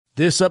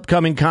This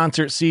upcoming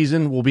concert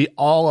season will be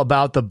all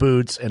about the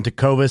boots, and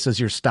Tecovas is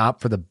your stop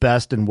for the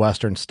best in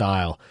Western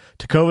style.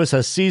 Tecovas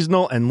has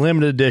seasonal and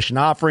limited edition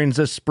offerings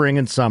this spring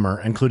and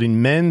summer,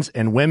 including men's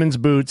and women's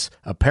boots,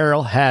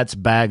 apparel, hats,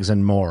 bags,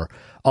 and more.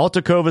 All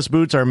Tecovas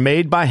boots are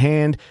made by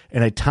hand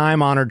in a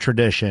time-honored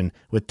tradition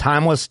with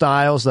timeless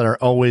styles that are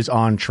always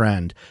on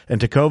trend. And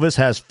Tecovas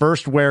has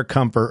first wear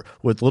comfort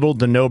with little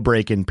to no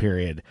break-in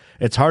period.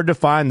 It's hard to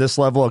find this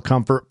level of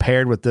comfort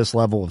paired with this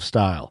level of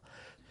style.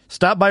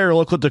 Stop by your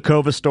local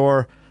Tecovas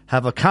store,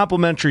 have a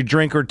complimentary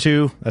drink or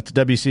two, that's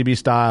WCB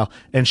style,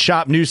 and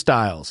shop new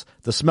styles.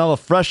 The smell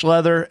of fresh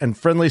leather and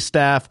friendly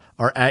staff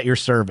are at your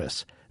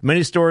service.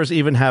 Many stores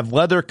even have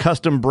leather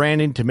custom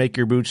branding to make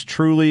your boots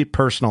truly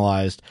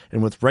personalized.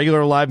 And with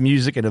regular live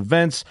music and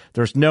events,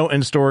 there's no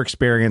in-store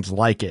experience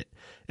like it.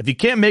 If you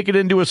can't make it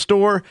into a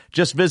store,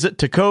 just visit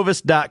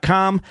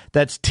tecovas.com.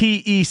 That's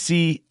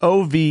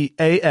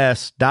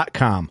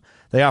TECOVAS.com.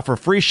 They offer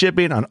free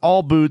shipping on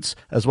all boots,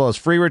 as well as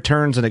free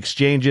returns and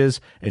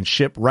exchanges, and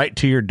ship right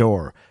to your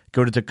door.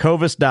 Go to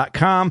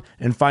tecovas.com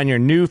and find your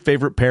new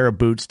favorite pair of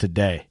boots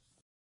today.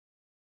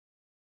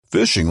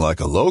 Fishing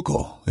like a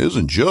local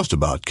isn't just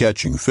about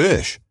catching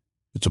fish.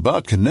 It's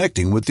about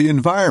connecting with the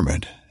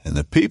environment and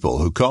the people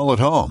who call it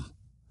home.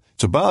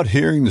 It's about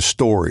hearing the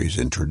stories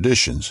and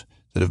traditions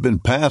that have been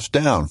passed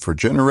down for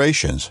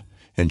generations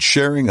and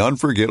sharing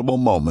unforgettable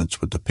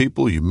moments with the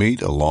people you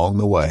meet along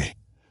the way.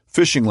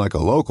 Fishing like a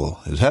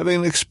local is having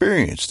an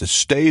experience that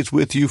stays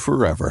with you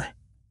forever.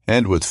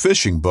 And with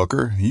Fishing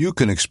Booker, you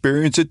can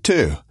experience it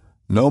too,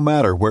 no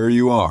matter where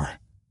you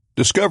are.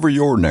 Discover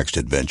your next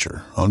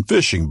adventure on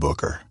Fishing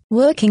Booker.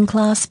 Working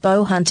Class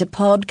Bowhunter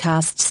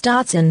podcast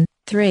starts in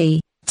 3,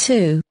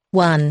 2,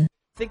 1.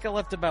 I think I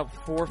left about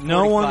 4:45.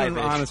 No one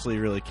honestly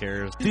really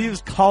cares.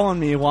 Steve's calling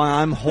me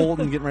while I'm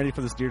holding, getting ready for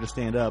this deer to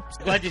stand up.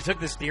 Glad you took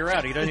this deer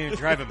out. He doesn't even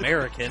drive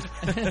American.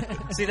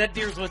 See, that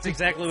deer's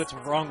exactly what's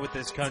wrong with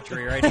this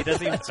country, right? He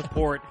doesn't even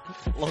support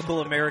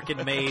local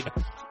American-made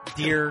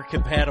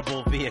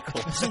deer-compatible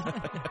vehicles.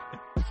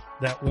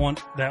 That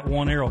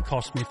one arrow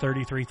cost me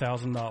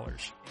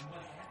 $33,000.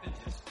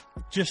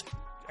 Just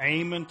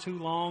aiming too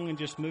long and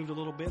just moved a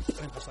little bit.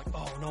 And it's like,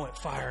 oh no, it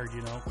fired,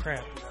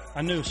 crap.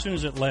 I knew as soon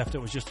as it left, it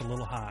was just a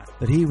little high.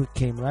 But he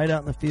came right out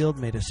in the field,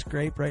 made a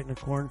scrape right in the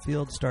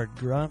cornfield, started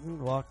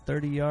grunting, walked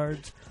 30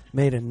 yards,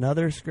 made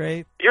another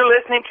scrape. You're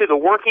listening to the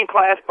Working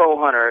Class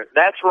Bowhunter.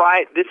 That's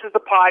right. This is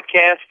the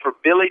podcast for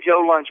Billy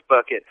Joe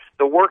Lunchbucket,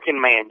 the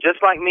working man,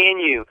 just like me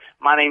and you.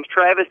 My name's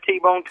Travis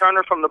T-Bone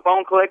Turner from the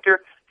Bone Collector.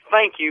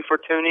 Thank you for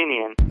tuning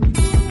in.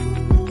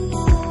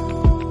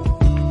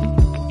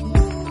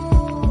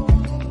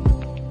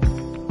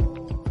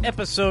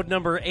 Episode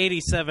number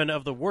 87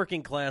 of the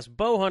Working Class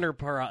Bowhunter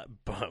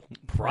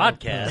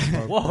broadcast.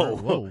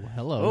 Whoa.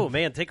 Hello. Oh,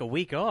 man, take a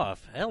week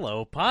off.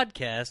 Hello,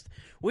 podcast.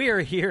 We are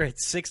here at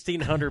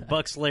 1600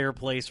 Buckslayer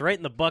Place, right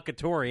in the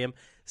Buckatorium.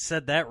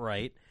 Said that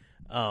right.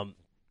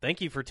 Thank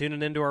you for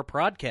tuning into our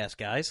podcast,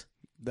 guys.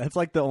 That's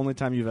like the only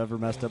time you've ever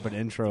messed up an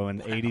intro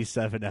in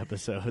 87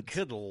 episodes.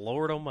 Good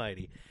Lord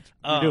Almighty.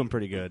 You're doing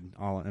pretty good,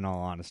 in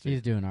all honesty.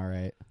 He's doing all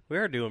right. We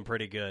are doing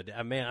pretty good.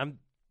 I'm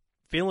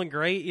feeling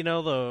great.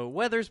 The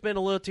weather's been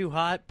a little too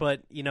hot,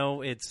 but,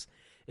 it's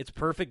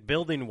perfect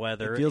building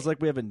weather. It feels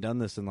like we haven't done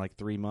this in like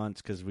 3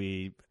 months because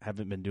we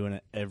haven't been doing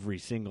it every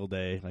single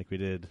day like we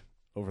did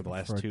over the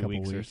last 2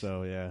 weeks or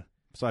so, yeah.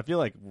 So I feel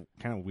like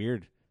kind of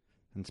weird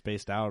and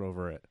spaced out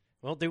over it.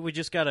 Well, dude, we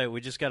just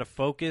gotta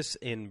focus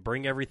and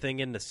bring everything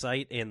into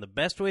sight. And the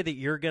best way that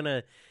you're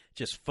gonna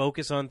just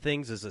focus on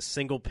things is a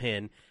single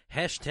pin.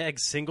 Hashtag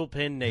Single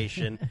Pin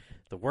Nation.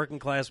 The Working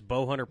Class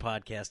Bowhunter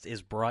podcast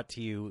is brought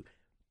to you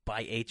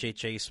by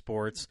HHA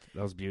Sports.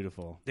 That was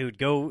beautiful, dude.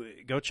 Go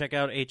check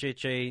out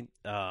HHA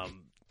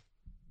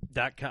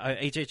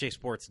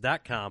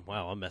HHAsports.com.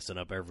 Wow, I'm messing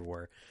up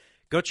everywhere.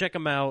 Go check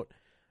them out.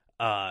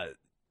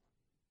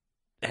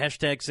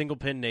 Hashtag Single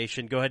Pin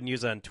Nation. Go ahead and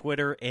use it on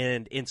Twitter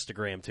and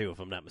Instagram, too, if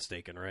I'm not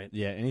mistaken, right?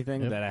 Yeah,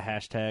 anything that a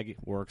hashtag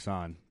works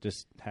on,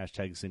 just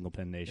hashtag Single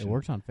Pin Nation. It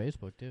works on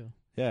Facebook, too.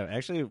 Yeah,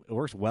 actually, it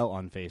works well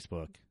on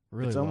Facebook.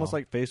 Really It's almost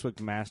like Facebook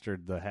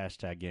mastered the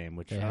hashtag game,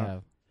 which they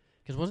have.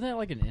 Because wasn't that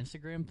like an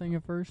Instagram thing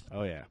at first?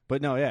 Oh, yeah.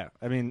 But no, yeah.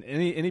 I mean,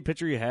 any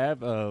picture you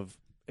have of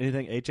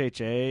anything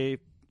HHA,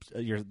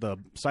 the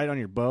sight on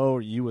your bow,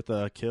 or you with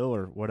a kill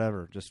or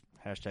whatever, just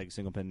hashtag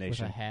Single Pin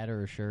Nation. With a hat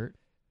or a shirt.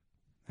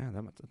 Yeah,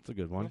 that's a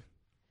good one.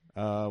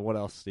 What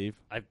else, Steve?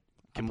 I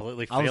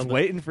completely failed. I was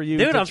waiting for you.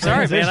 Dude, to I'm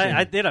sorry, man.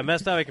 transition. I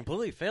messed up. I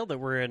completely failed that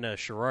we're in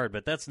Sherrard,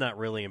 but that's not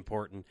really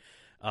important.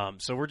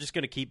 So we're just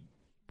gonna keep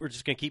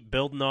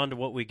building on to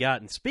what we got.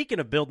 And speaking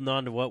of building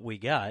on to what we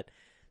got,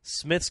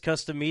 Smith's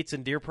Custom Meats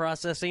and Deer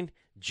Processing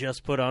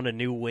just put on a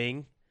new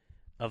wing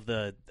of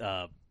the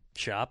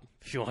shop,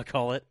 if you want to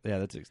call it.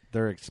 Yeah,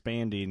 they're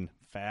expanding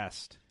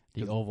fast.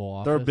 The Oval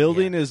Office. Their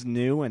building is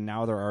new, and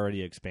now they're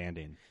already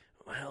expanding.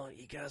 Well,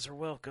 you guys are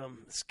welcome,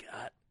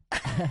 Scott.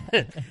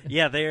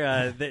 Yeah,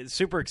 they're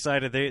super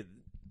excited.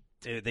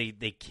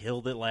 They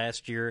killed it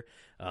last year.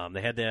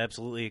 They had to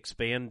absolutely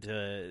expand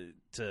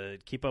to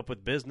keep up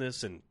with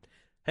business, and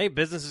hey,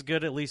 business is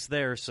good at least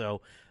there.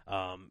 So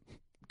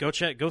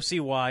go see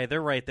why.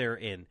 They're right there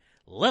in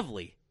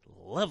lovely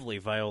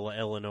Viola,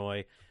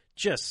 Illinois,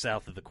 just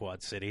south of the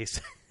Quad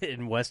Cities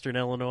in western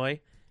Illinois,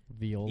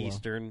 Viola.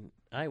 eastern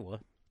Iowa.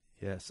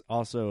 Yes.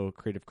 Also,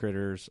 Creative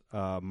Critters,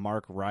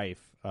 Mark Reif,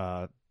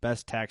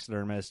 best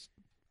taxidermist.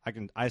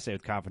 I say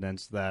with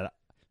confidence that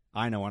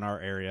I know in our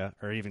area,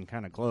 or even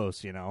kind of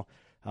close.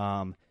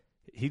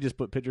 He just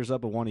put pictures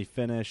up of one he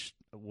finished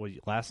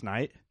last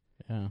night.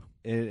 Yeah.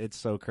 It's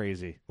so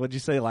crazy. What'd you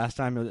say last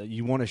time?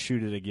 You want to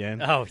shoot it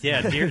again? Oh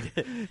yeah,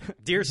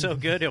 deer's so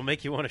good it'll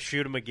make you want to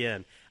shoot him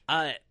again.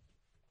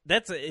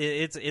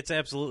 It's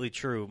absolutely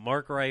true.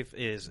 Mark Reif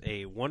is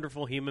a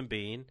wonderful human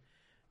being,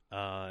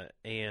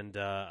 and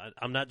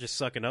I'm not just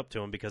sucking up to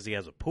him because he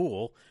has a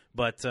pool,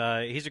 but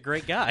he's a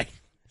great guy.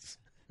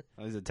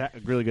 He's a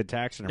really good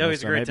taxidermist. No,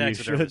 he's a great maybe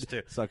taxidermist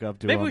too. Suck up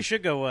to maybe him. we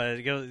should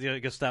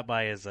go stop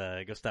by his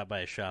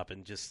shop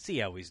and just see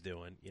how he's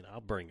doing.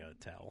 I'll bring a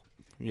towel.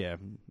 Yeah,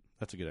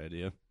 that's a good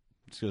idea.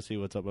 Just go see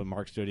what's up with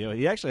Mark's studio.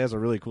 He actually has a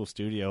really cool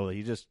studio.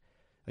 He just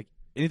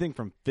anything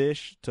from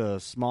fish to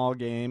small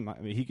game. I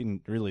mean, he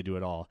can really do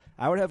it all.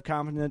 I would have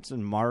confidence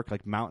in Mark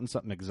mounting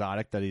something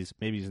exotic that he's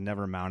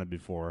never mounted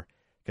before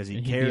because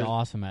he cares. He'd be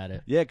awesome at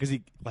it. Yeah, because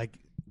he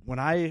when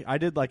I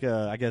did an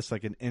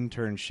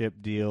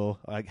internship deal,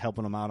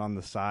 helping him out on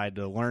the side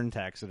to learn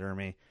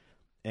taxidermy,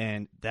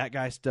 and that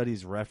guy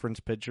studies reference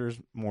pictures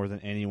more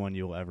than anyone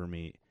you'll ever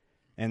meet.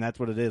 And that's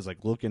what it is,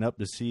 looking up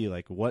to see,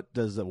 what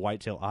does the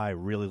whitetail eye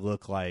really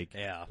look like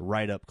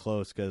right up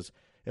close. Because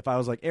if I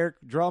was like, Eric,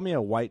 draw me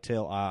a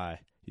whitetail eye,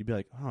 you'd be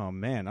like, oh,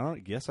 man, I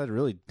guess I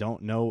really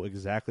don't know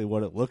exactly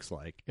what it looks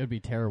like. It would be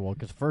terrible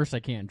because first,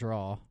 I can't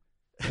draw.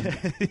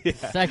 Yeah.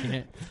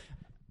 Second,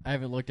 I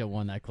haven't looked at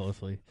one that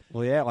closely.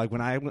 Well, yeah, when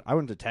I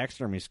went to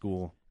taxidermy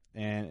school,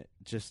 and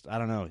just, I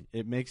don't know,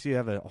 it makes you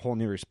have a whole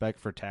new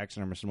respect for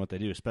taxidermists and what they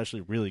do,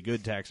 especially really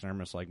good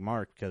taxidermists like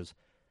Mark, because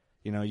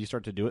you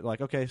start to do it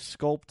okay,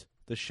 sculpt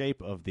the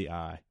shape of the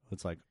eye.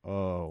 It's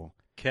oh.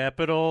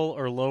 Capital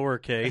or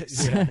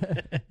lowercase.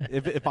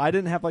 If I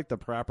didn't have the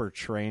proper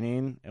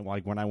training and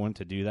when I went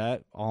to do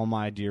that, all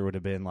my deer would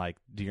have been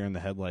deer in the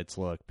headlights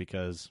look,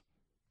 because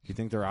you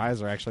think their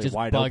eyes are actually just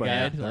wide open.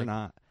 bug-eyed, They're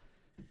not.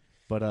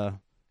 But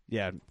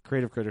yeah,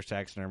 Creative Critters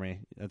Taxidermy,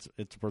 it's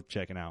worth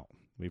checking out.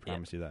 We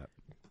promise you that.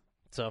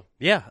 So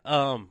yeah,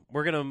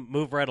 we're gonna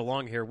move right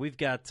along here. We've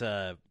got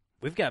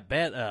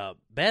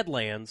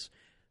Badlands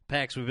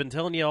packs. We've been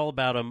telling you all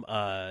about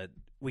them.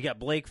 We got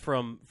Blake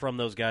from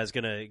those guys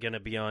gonna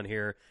be on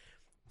here,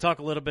 talk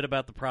a little bit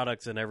about the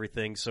products and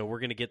everything. So we're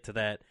gonna get to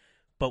that,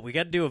 but we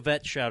got to do a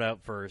vet shout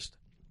out first.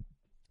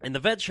 And the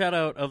vet shout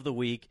out of the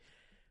week,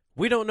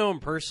 we don't know him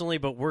personally,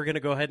 but we're gonna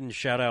go ahead and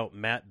shout out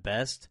Matt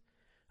Best.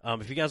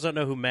 If you guys don't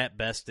know who Matt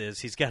Best is,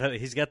 he's got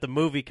the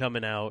movie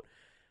coming out,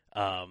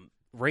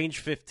 Range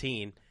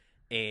 15,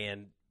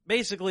 and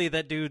basically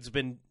that dude's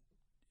been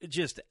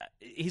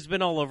he's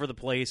been all over the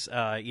place.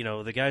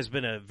 The guy's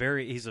been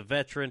he's a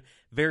veteran,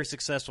 very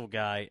successful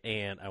guy,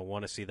 and I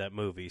want to see that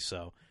movie.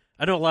 So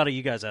I know a lot of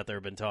you guys out there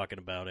have been talking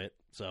about it.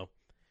 So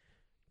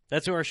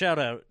that's who our shout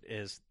out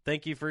is.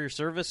 Thank you for your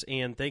service,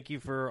 and thank you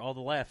for all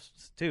the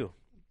laughs too.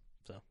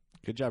 So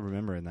good job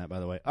remembering that, by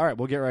the way. All right,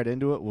 we'll get right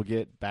into it. We'll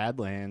get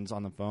Badlands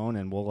on the phone,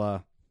 and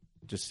we'll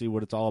just see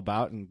what it's all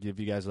about and give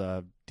you guys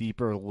a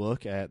deeper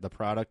look at the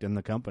product and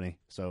the company.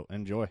 So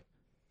enjoy.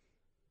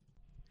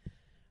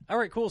 All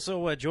right, cool.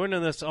 So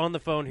joining us on the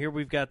phone here,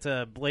 we've got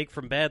Blake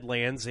from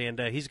Badlands, and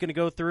he's going to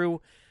go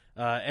through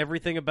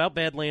everything about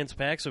Badlands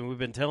packs. And we've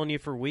been telling you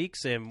for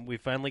weeks, and we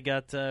finally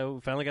got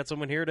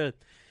someone here to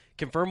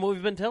confirm what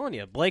we've been telling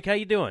you. Blake, how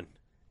you doing?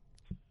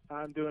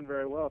 I'm doing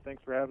very well.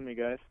 Thanks for having me,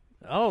 guys.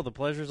 Oh, the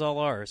pleasure's all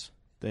ours.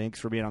 Thanks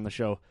for being on the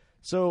show.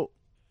 So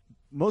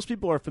most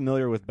people are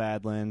familiar with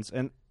Badlands,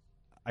 and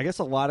I guess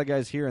a lot of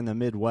guys here in the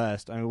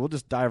Midwest, we'll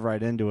just dive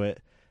right into it,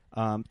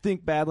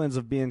 think Badlands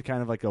of being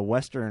kind of like a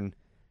Western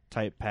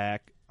type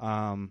pack,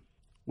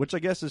 which I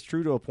guess is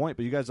true to a point,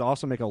 but you guys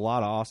also make a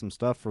lot of awesome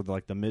stuff for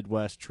the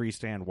Midwest tree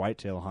stand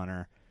whitetail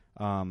hunter.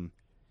 Can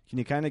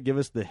you kind of give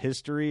us the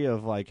history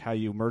of how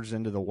you merged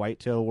into the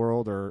whitetail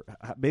world, or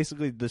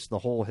basically just the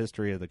whole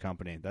history of the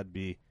company? That'd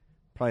be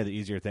probably the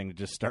easier thing to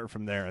just start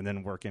from there and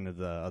then work into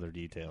the other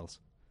details.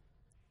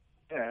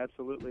 Yeah,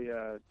 absolutely.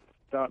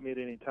 Stop me at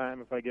any time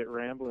if I get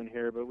rambling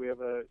here, but we have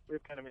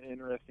kind of an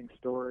interesting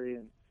story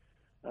and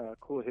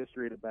cool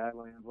history to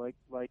Badlands. Like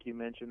you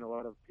mentioned, a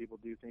lot of people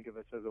do think of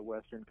us as a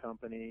Western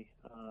company.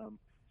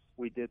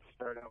 We did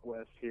start out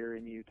west here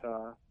in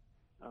Utah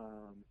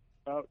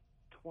about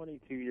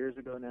 22 years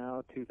ago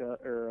now,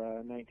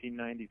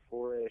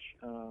 1994-ish.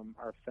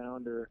 Our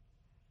founder,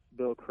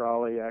 Bill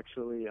Crawley,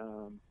 actually,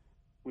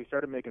 we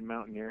started making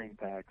mountaineering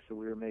packs. So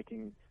we were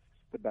making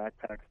the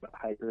backpacks that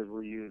hikers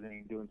were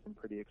using, doing some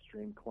pretty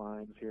extreme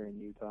climbs here in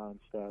Utah and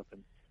stuff,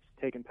 and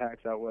taking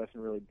packs out west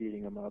and really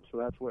beating them up. So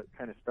that's what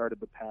kind of started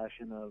the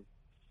passion of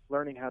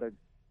learning how to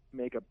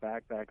make a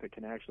backpack that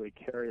can actually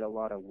carry a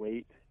lot of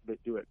weight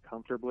but do it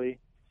comfortably.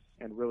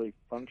 and really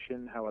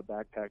function how a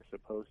backpack's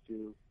supposed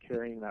to,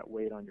 carrying that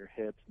weight on your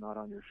hips, not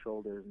on your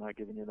shoulders, not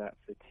giving you that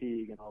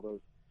fatigue and all those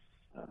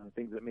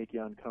things that make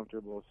you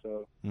uncomfortable.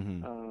 So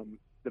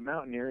the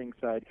mountaineering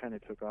side kind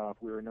of took off.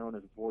 We were known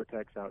as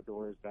Vortex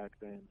Outdoors back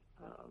then.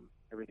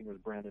 Everything was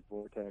branded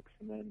Vortex.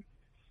 And then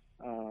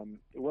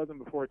it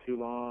wasn't before too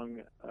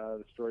long,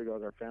 the story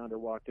goes, our founder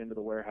walked into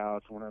the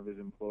warehouse. One of his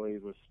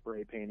employees was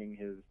spray painting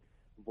his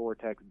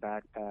Vortex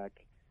backpack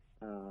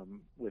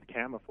with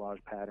camouflage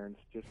patterns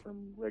just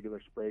from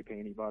regular spray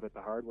paint he bought at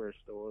the hardware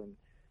store.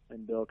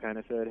 And Bill kind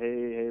of said,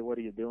 hey, what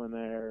are you doing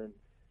there?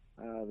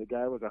 And the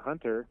guy was a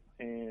hunter,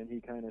 and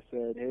he kind of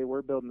said, hey,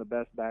 we're building the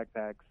best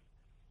backpacks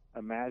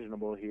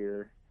imaginable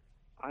here.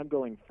 I'm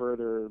going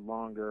further,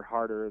 longer,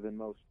 harder than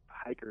most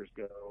hikers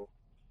go.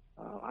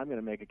 I'm going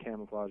to make a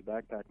camouflage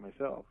backpack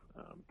myself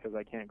because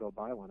I can't go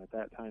buy one. At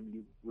that time,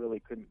 you really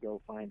couldn't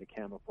go find a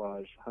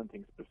camouflage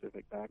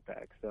hunting-specific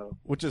backpack. So,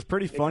 which is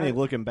pretty funny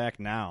looking back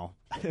now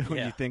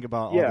when you think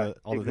about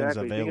all the things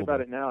available. Think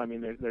about it now. I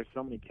mean, there's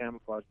so many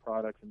camouflage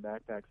products and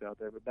backpacks out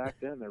there, but back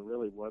then there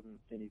really wasn't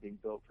anything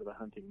built for the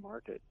hunting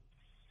market.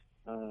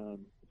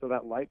 So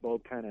that light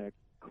bulb kind of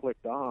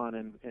clicked on,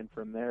 and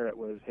from there it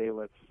was, hey,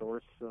 let's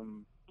source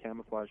some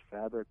camouflage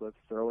fabric, let's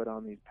throw it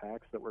on these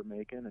packs that we're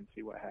making and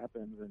see what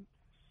happens. And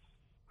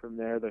from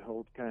there the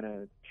whole kind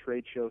of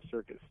trade show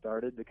circuit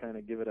started to kind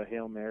of give it a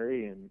Hail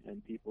Mary, and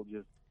people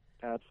just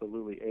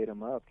absolutely ate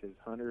them up because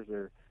hunters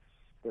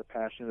they're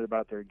passionate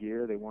about their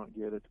gear. They want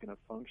gear that's going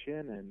to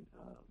function,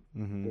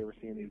 and they were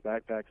seeing these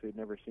backpacks they'd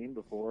never seen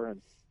before,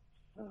 and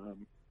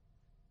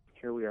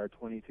here we are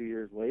 22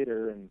 years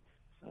later, and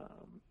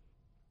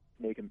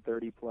making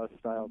 30 plus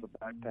styles of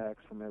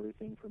backpacks, from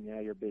everything from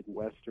your big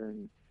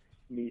Western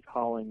meat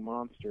hauling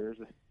monsters,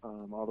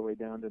 all the way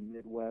down to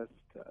Midwest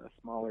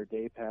smaller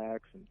day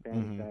packs and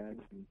fanny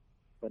packs and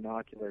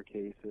binocular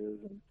cases.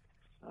 And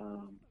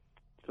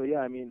so yeah,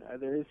 I mean,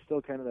 there is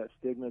still kind of that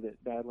stigma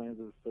that Badlands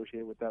is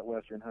associated with that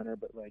Western hunter,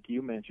 but like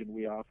you mentioned,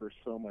 we offer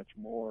so much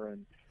more,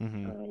 and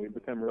we've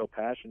become real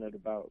passionate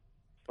about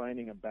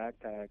finding a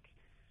backpack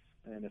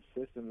and a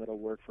system that'll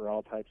work for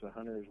all types of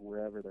hunters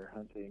wherever they're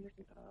hunting.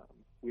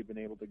 We've been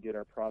able to get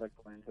our product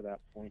line to that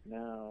point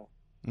now,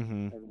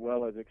 as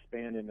well as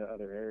expand into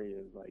other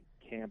areas like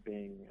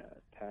camping,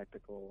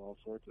 tactical, all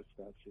sorts of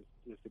stuff.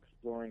 Just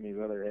exploring these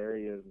other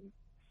areas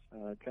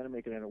and kind of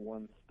making it a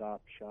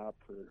one-stop shop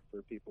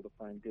for people to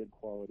find good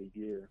quality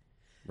gear.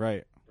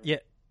 Right. Yeah,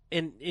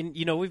 and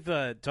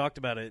we've talked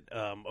about it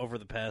over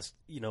the past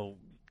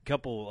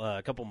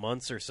couple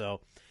months or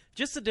so.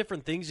 Just the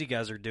different things you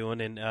guys are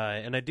doing, and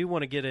I do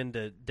want to get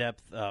into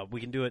depth. We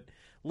can do it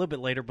a little bit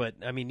later, but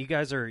I mean, you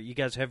guys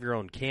have your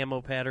own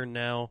camo pattern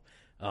now,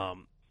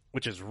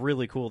 which is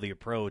really cool. The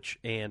approach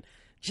and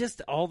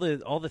just all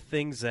the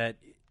things that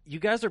you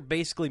guys are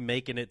basically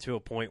making it to a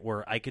point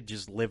where I could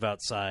just live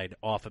outside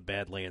off of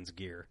Badlands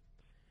gear.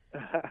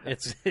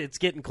 It's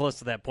getting close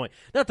to that point.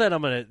 Not that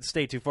I'm going to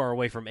stay too far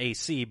away from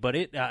AC,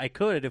 but I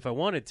could if I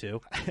wanted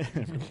to.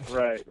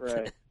 Right.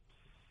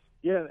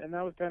 Yeah, and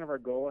that was kind of our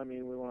goal. I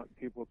mean, we want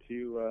people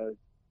to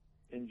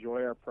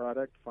enjoy our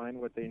product, find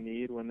what they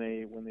need when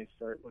they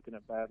start looking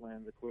at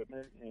Badlands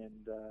equipment, and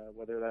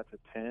whether that's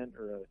a tent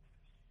or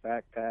a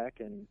backpack.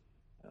 And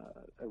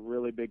a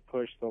really big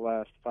push the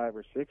last 5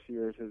 or 6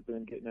 years has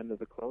been getting into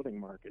the clothing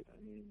market.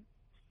 I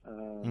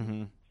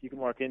mean, you can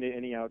walk into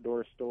any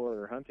outdoor store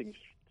or hunting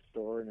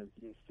store, and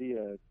you see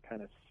a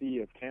kind of sea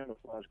of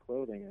camouflage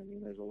clothing. I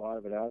mean, there's a lot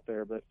of it out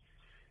there, but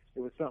it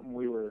was something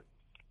we were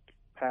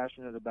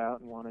passionate about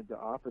and wanted to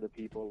offer to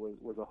people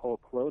was a whole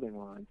clothing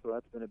line. So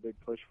that's been a big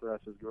push for us,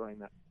 is growing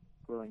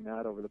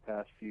that over the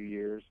past few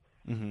years,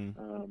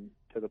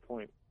 to the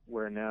point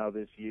where now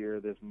this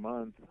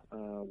month,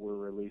 we're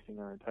releasing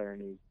our entire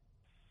new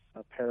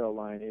apparel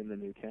line in the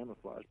new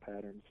camouflage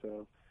pattern.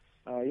 So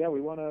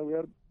we want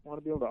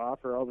to be able to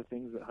offer all the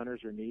things that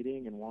hunters are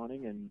needing and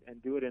wanting,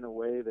 and do it in a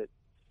way that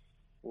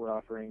we're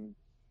offering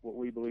what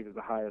we believe is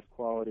the highest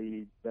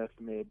quality,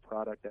 best-made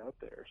product out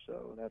there.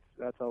 So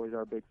that's always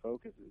our big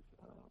focus, is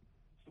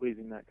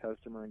pleasing that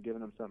customer and giving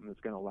them something that's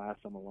going to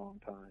last them a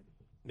long time.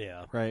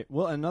 Yeah. Right.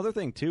 Well, another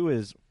thing, too,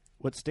 is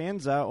what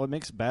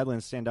makes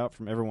Badlands stand out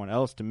from everyone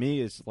else, to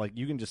me, is like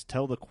you can just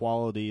tell the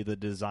quality, the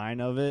design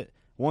of it.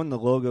 One, the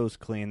logo's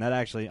clean. That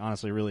actually,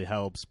 honestly, really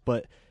helps.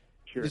 But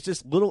it's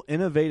just little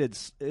innovative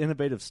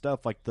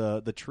stuff, like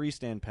the tree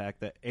stand pack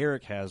that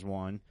Eric has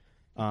one.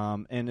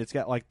 And it's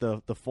got like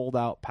the fold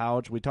out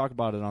pouch. We talk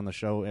about it on the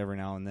show every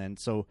now and then.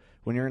 So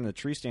when you're in the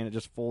tree stand, it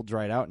just folds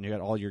right out, and you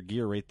got all your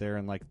gear right there,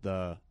 and like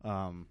the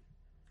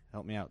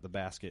help me out, the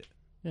basket.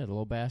 Yeah, the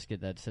little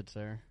basket that sits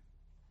there.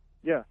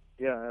 Yeah,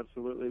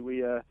 absolutely.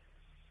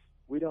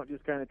 We don't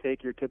just kind of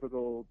take your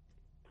typical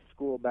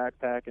school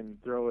backpack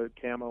and throw a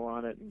camo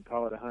on it and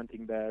call it a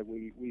hunting bag.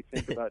 We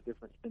think about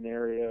different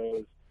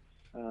scenarios,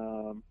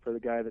 for the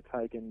guy that's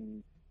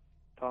hiking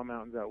tall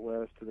mountains out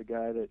west to the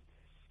guy that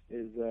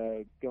is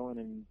going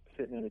and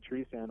sitting in a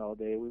tree stand all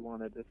day. We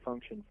want it to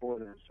function for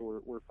them.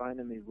 So we're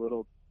finding these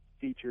little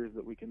features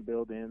that we can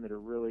build in that are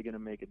really going to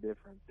make a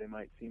difference. They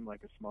might seem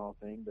like a small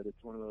thing, but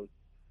it's one of those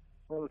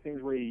one of the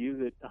things where you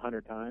use it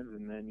 100 times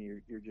and then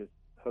you're just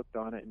hooked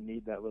on it and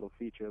need that little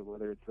feature,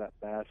 whether it's that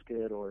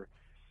basket or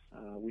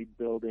we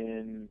build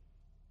in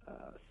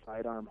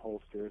sidearm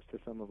holsters to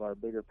some of our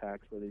bigger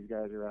packs where these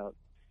guys are out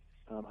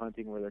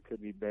hunting where there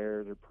could be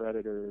bears or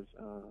predators.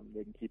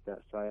 They can keep that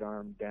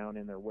sidearm down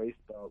in their waist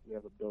belt. We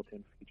have a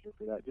built-in feature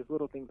for that. Just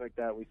little things like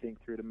that we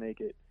think through to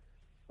make it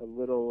a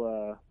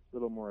little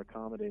more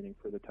accommodating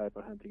for the type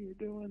of hunting you're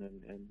doing,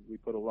 and we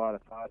put a lot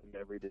of thought into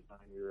every design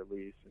we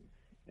release,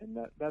 and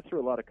that's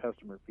through a lot of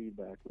customer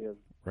feedback. We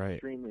have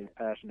extremely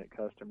passionate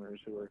customers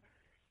who are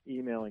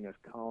emailing us,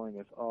 calling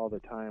us all the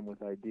time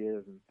with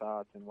ideas and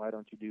thoughts, and why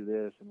don't you do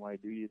this, and why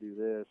do you do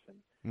this, and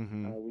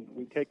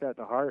we take that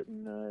to heart,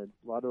 and a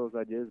lot of those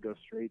ideas go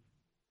straight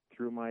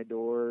through my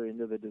door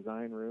into the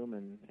design room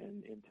and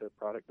into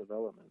product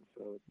development.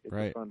 So it's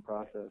a fun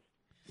process.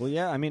 Well,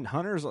 yeah, I mean,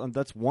 hunters,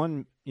 that's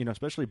one,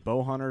 especially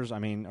bow hunters, I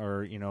mean,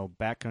 or,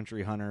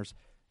 backcountry hunters,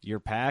 your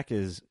pack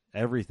is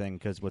everything,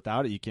 because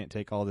without it, you can't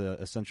take all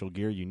the essential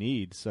gear you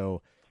need.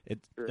 So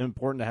it's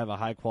important to have a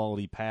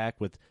high-quality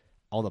pack with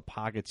all the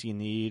pockets you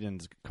need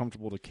and it's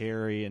comfortable to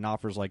carry and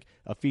offers, like,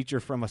 a feature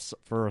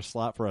for a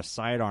slot for a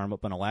sidearm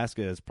up in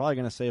Alaska is probably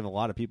going to save a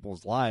lot of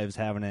people's lives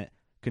having it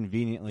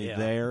conveniently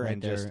there right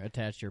and there, just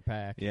attached to your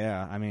pack.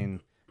 Yeah, I mean,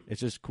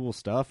 it's just cool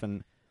stuff,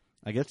 and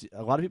I guess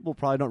a lot of people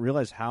probably don't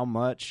realize how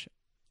much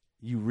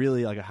you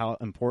really how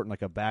important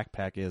like a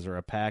backpack is or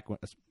a pack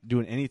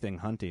doing anything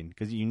hunting,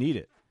 because you need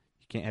it.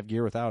 You can't have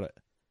gear without it.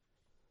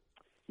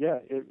 Yeah,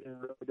 it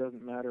really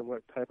doesn't matter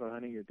what type of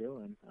hunting you're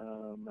doing.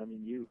 I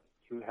mean, you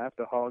have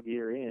to haul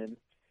gear in,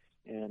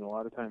 and a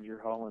lot of times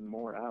you're hauling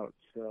more out.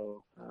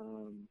 So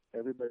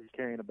everybody's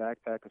carrying a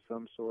backpack of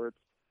some sort,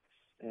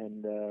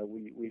 and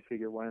we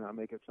figure why not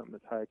make it something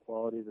that's high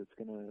quality that's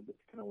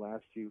gonna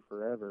last you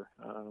forever.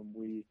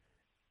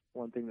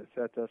 One thing that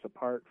sets us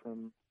apart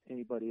from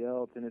anybody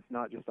else, and it's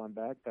not just on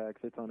backpacks,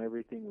 it's on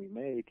everything we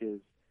make, is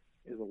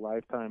a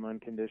lifetime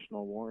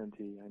unconditional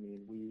warranty. I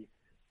mean, we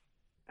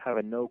have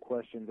a no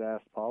questions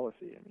asked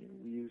policy. I mean,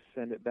 you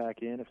send it back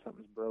in if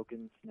something's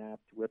broken,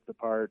 snapped, ripped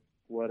apart,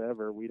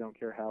 whatever. We don't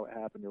care how it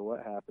happened or what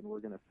happened. We're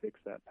going to fix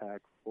that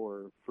pack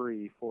for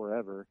free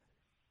forever.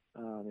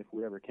 If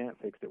we ever can't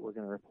fix it, we're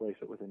going to replace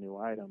it with a new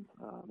item.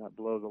 That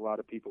blows a lot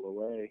of people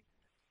away.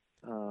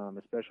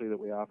 Especially that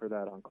we offer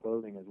that on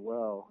clothing as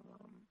well.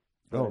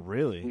 Oh,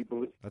 really?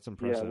 That's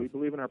impressive. Yeah, we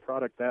believe in our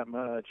product that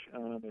much.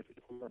 If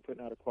we weren't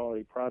putting out a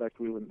quality product,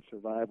 we wouldn't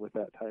survive with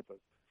that type of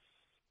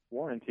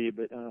warranty.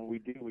 But we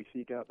do. We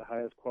seek out the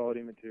highest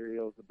quality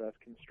materials, the best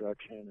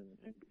construction,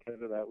 and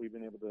because of that, we've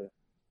been able to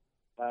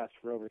last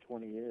for over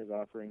 20 years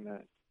offering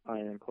that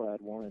ironclad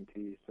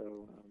warranty.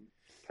 So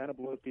kind of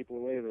blows people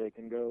away. They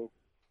can go,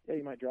 yeah,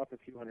 you might drop a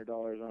few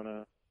 $100s on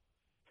a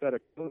set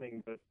of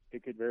clothing, but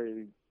it could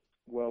very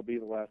well be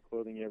the last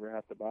clothing you ever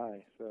have to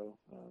buy. So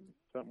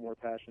something we're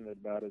passionate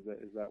about is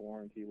that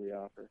warranty we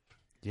offer.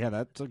 Yeah,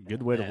 that's a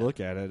good way to look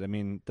at it. I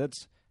mean,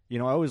 that's, I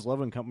always love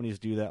when companies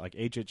do that. Like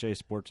HHA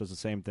Sports does the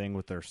same thing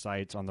with their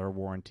sites on their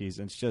warranties.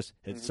 And it's just,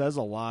 it says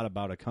a lot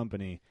about a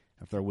company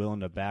if they're willing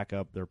to back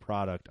up their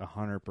product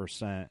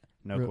 100%,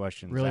 no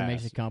questions really asked.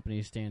 Makes a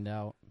company stand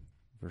out.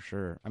 For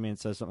sure. I mean, it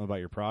says something about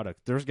your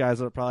product. There's guys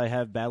that probably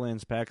have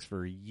Badlands packs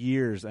for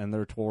years and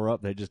they're tore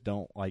up. They just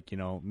don't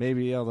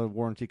maybe the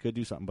warranty could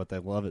do something, but they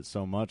love it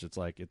so much. It's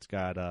like it's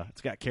got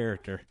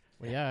character.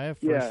 Well, yeah,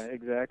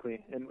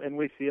 exactly. And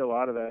we see a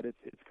lot of that.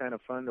 It's kind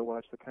of fun to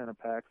watch the kind of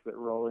packs that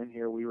roll in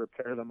here. We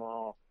repair them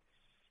all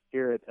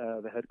here at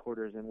the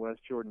headquarters in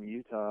West Jordan,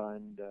 Utah,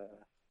 and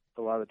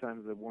a lot of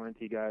times the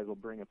warranty guys will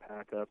bring a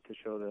pack up to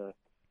show the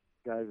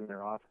guys in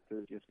their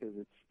offices just because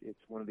it's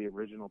one of the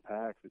original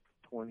packs. It's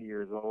 20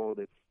 years old.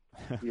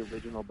 It's the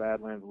original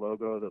Badlands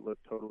logo that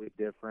looks totally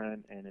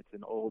different, and it's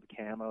an old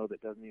camo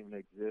that doesn't even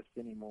exist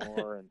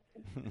anymore,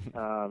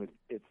 and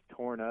it's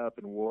torn up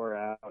and wore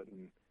out.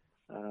 And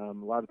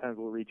a lot of times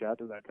we'll reach out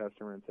to that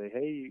customer and say,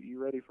 hey,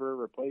 you ready for a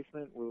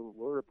replacement? We'll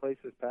replace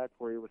this pack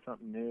for you with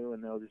something new,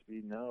 and they'll just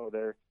be, no,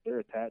 they're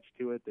attached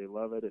to it. They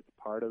love it. It's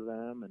part of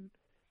them. And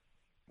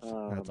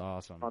that's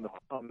awesome.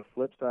 On the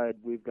flip side,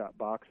 we've got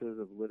boxes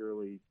of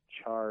literally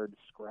charred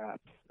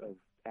scraps of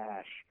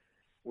ash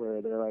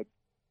where they're like,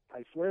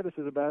 I swear this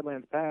is a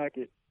Badlands pack.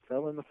 It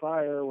fell in the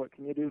fire. What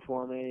can you do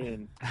for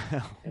me?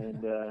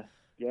 And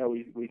yeah,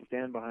 we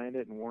stand behind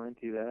it and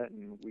warranty that,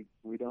 and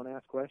we don't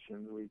ask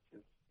questions. We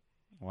just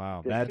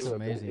that's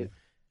amazing.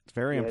 It's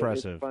very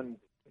impressive.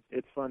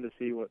 It's fun to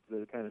see what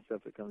the kind of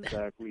stuff that comes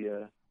back. We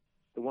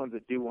the ones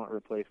that do want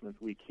replacements,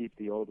 we keep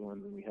the old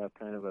ones, and we have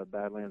kind of a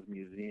Badlands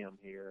museum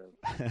here.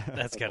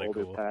 That's kind of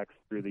older cool. Packs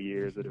through the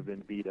years that have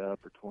been beat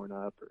up or torn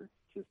up or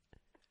just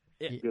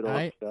good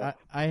old stuff.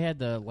 I had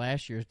the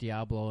last year's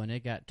Diablo, and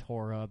it got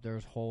tore up. There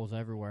was holes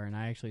everywhere, and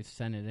I actually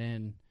sent it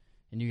in,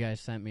 and you guys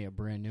sent me a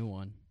brand new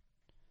one.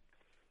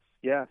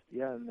 Yeah,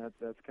 and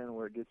that's kind of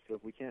where it gets to.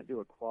 If we can't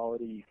do a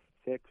quality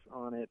fix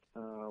on it,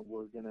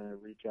 we're going to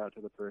reach out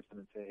to the person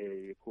and say, hey,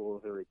 are you cool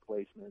with a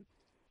replacement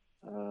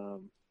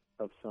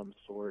of some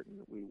sort?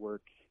 And we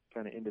work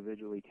kind of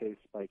individually, case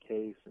by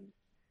case,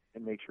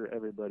 and make sure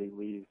everybody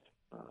leaves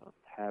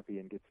happy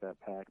and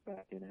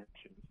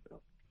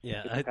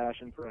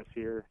passion for us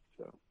here.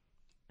 So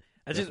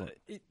I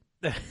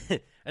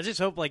just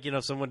hope, like,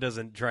 someone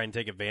doesn't try and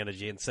take advantage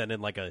of you and send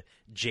in like a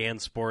Jan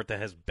Sport that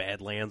has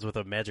Badlands with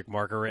a magic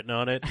marker written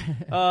on it.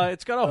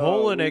 It's got a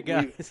hole in it,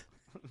 guys.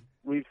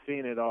 We've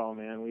seen it all,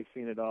 man. We've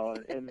seen it all,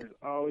 and there's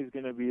always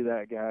going to be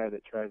that guy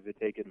that tries to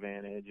take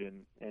advantage,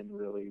 and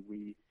really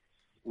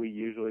we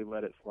usually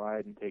let it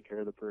slide and take care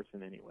of the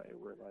person anyway.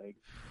 We're like,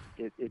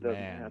 it doesn't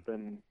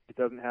happen. It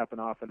doesn't happen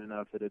often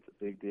enough that it's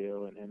a big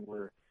deal, and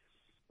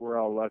we're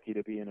all lucky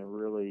to be in a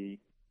really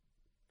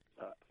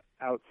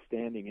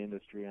outstanding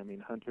industry. I mean,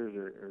 hunters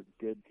are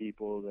good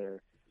people.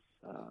 They're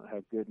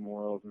have good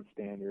morals and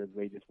standards.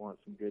 They just want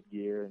some good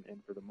gear,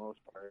 and for the most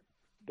part,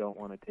 don't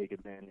want to take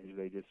advantage.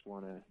 They just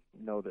want to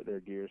know that their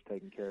gear is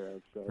taken care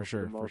of. So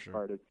for the most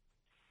part,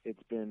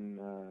 it's been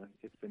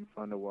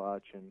fun to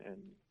watch,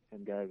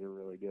 and guys are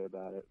really good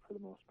about it for the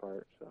most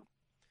part. So,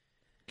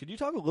 could you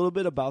talk a little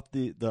bit about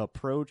the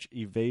approach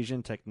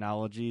evasion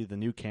technology, the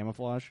new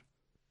camouflage?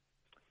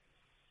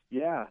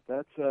 Yeah,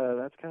 that's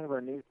kind of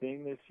our new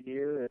thing this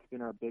year. It's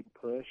been our big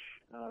push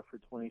for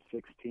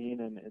 2016,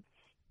 and it's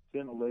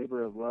been a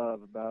labor of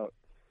love. About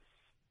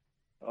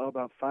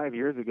 5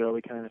 years ago,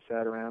 we kind of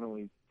sat around and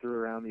we threw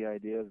around the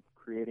idea of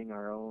creating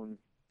our own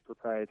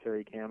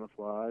proprietary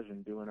camouflage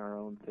and doing our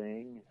own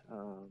thing.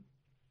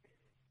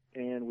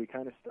 And we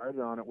kind of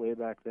started on it way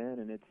back then,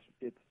 and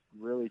it's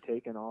really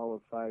taken all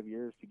of 5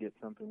 years to get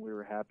something we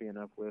were happy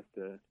enough with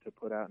to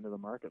put out into the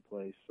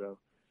marketplace. So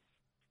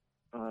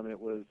it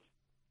was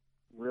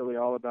really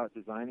all about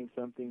designing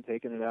something,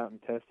 taking it out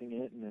and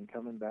testing it, and then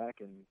coming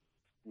back and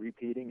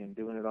repeating and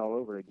doing it all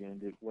over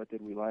again. What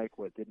did we like?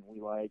 What didn't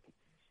we like?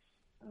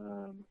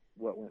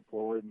 What went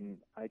forward? And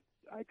I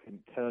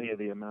couldn't tell you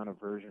the amount of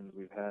versions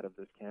we've had of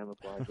this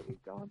camouflage that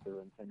we've gone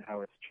through, and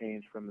how it's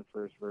changed from the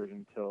first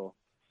version till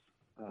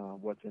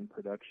what's in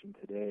production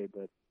today.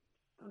 But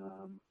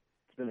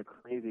it's been a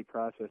crazy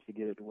process to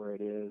get it to where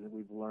it is, and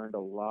we've learned a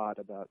lot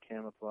about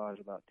camouflage,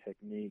 about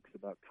techniques,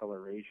 about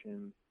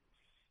coloration,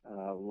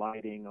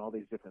 lighting, all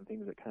these different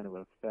things that kind of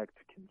affect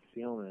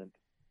concealment.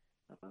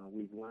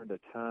 We've learned a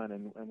ton,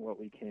 and what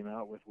we came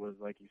out with was,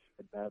 like you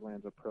said,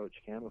 Badlands approach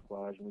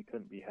camouflage, and we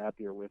couldn't be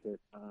happier with it.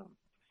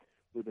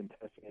 We've been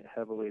testing it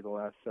heavily the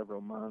last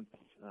several months.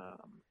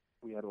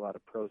 We had a lot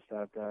of pro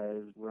staff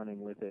guys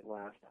running with it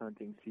last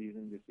hunting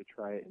season just to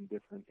try it in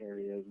different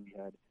areas. We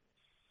had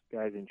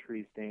guys in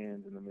tree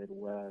stands in the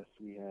Midwest.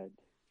 We had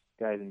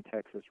guys in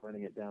Texas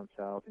running it down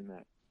south in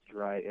that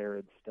dry,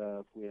 arid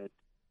stuff. We had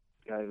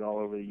guys all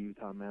over the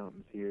Utah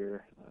mountains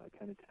here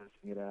kind of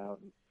testing it out,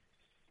 and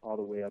all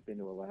the way up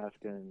into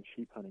Alaska and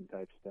sheep hunting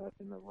type stuff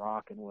in the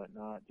rock and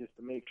whatnot, just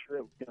to make sure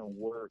it was going to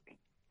work,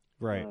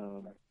 right,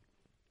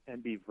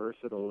 and be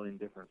versatile in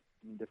different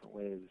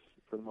ways.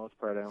 For the most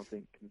part, I don't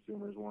think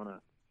consumers want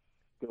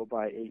to go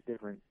buy 8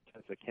 different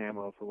sets of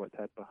camo for what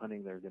type of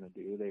hunting they're going to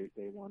do.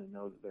 They want to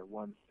know that their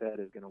one set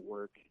is going to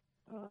work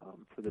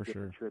for the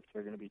different trips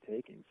they're going to be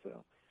taking.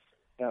 So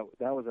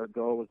that was our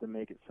goal, was to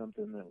make it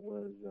something that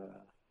was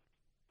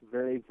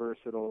very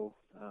versatile,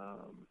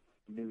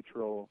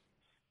 neutral,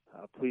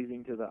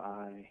 pleasing to the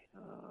eye,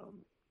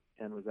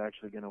 and was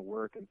actually going to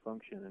work and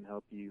function and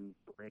help you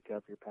break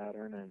up your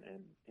pattern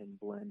and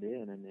blend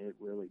in, and it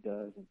really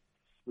does. And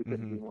we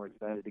couldn't be more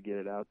excited to get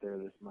it out there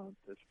this month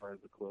as far as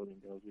the clothing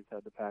goes. We've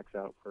had the packs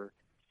out for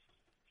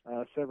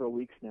several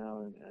weeks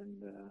now,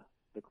 and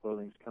the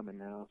clothing's coming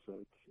now, so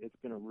it's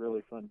been a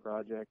really fun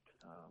project,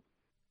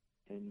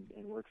 and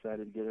we're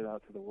excited to get it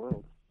out to the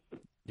world.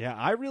 Yeah,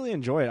 I really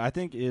enjoy it. I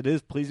think it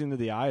is pleasing to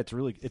the eye.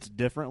 It's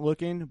different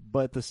looking,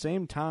 but at the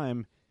same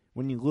time,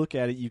 when you look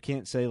at it, you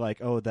can't say like,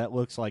 oh, that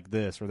looks like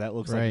this or that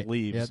looks like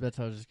leaves. Yeah, that's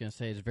what I was just going to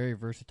say. It's very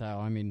versatile.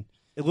 I mean,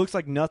 it looks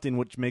like nothing,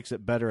 which makes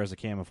it better as a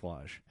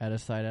camouflage. Out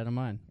of sight, out of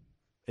mind.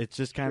 It's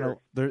just kind of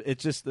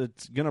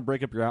it's going to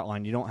break up your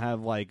outline. You don't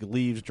have like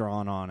leaves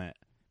drawn on it.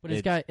 But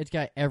it's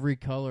got every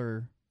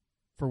color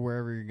for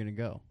wherever you're going to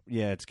go.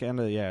 Yeah, it's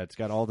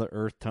got all the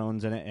earth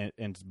tones in it,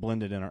 and it's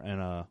blended in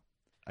a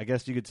I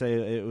guess you could say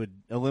it would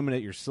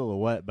eliminate your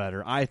silhouette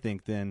better, I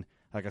think, than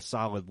like a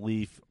solid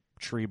leaf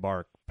tree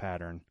bark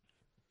pattern.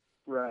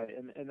 Right,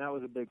 and that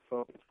was a big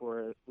focus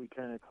for it. We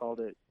kind of call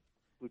it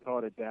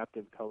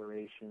adaptive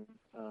coloration.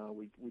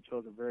 We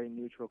chose a very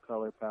neutral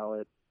color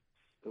palette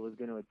that was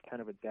going to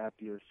kind of adapt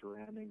to your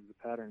surroundings.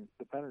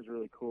 The pattern's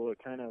really cool. It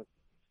kind of,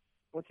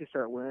 once you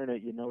start wearing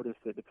it, you notice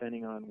that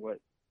depending on what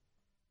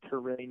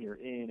terrain you're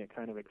in, it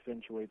kind of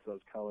accentuates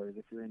those colors.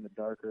 If you're in the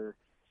darker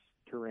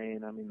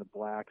terrain, I mean, the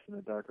blacks and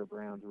the darker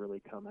browns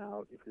really come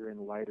out. If you're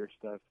in lighter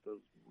stuff,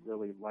 those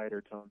really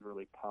lighter tones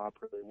really pop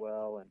really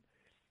well.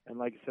 And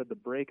like I said, the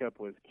breakup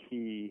was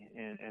key,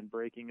 and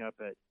breaking up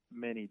at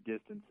many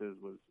distances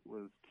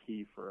was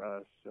key for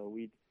us. So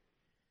we'd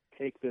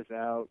take this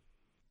out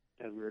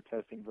as we were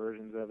testing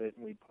versions of it,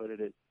 and we'd put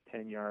it at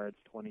 10 yards,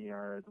 20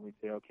 yards, and we'd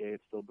say, okay,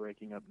 it's still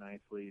breaking up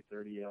nicely,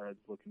 30 yards,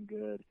 looking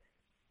good.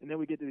 And then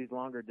we get to these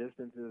longer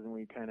distances, and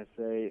we kind of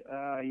say,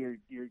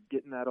 you're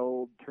getting that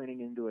old, turning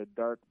into a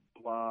dark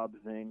blob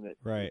thing that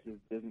just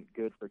isn't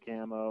good for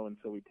camo. And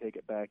so we take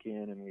it back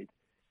in, and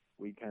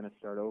we kind of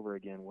start over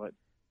again.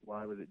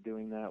 Why was it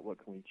doing that?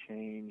 What can we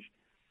change?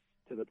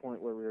 To the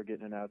point where we were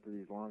getting it out to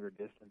these longer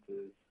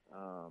distances,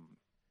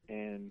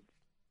 and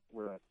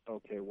we're like,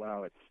 okay,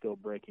 wow, it's still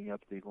breaking up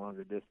these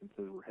longer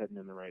distances. We're heading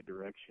in the right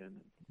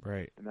direction.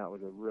 Right. And that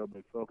was a real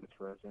big focus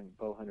for us. And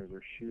bow hunters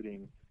are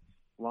shooting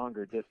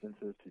longer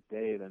distances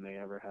today than they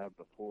ever have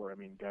before. I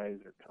mean, guys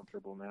are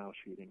comfortable now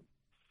shooting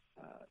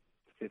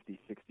 50,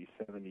 60,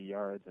 70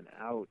 yards and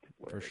out.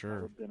 For sure.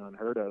 It would have been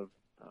unheard of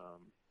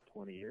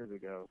 20 years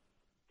ago.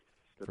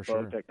 The For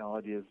bow sure.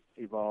 technology has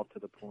evolved to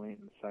the point,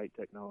 and sight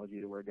technology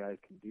to where guys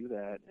can do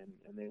that,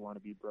 and they want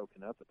to be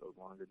broken up at those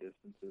longer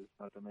distances.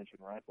 Not to mention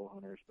rifle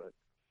hunters, but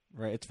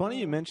Right. It's funny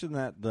you mentioned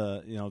that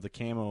the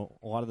camo.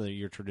 A lot of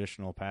your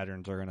traditional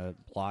patterns are going to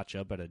blotch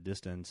up at a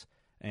distance,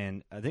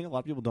 and I think a lot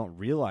of people don't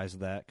realize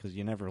that because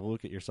you never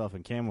look at yourself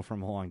in camo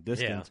from a long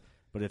distance. Yeah.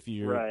 But if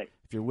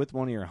you're with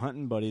one of your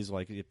hunting buddies,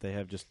 like if they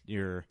have just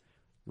your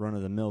run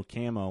of the mill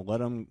camo, let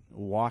them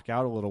walk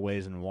out a little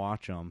ways and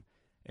watch them,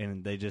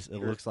 and it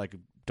looks like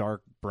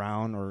dark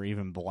brown or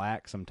even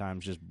black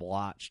sometimes, just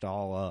blotched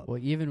all up. Well,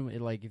 even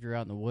like if you're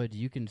out in the woods,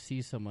 you can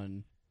see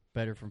someone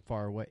better from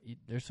far away.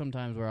 There's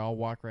sometimes where I'll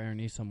walk right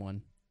underneath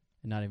someone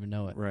and not even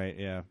know it. Right,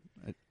 yeah.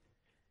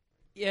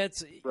 Yeah,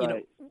 it's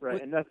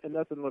right. And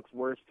nothing looks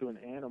worse to an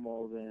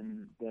animal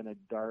than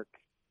a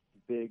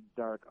big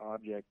dark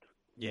object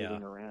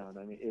moving around.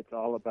 I mean, it's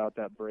all about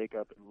that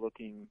breakup and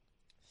looking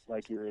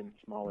like you're in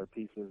smaller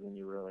pieces than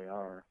you really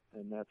are,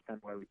 and that's kind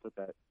of why we put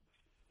that.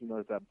 You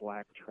know, that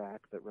black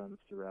track that runs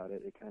throughout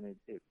it.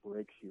 It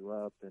breaks you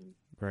up and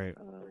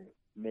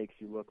makes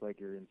you look like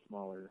you're in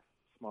smaller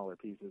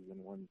pieces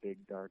than one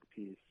big dark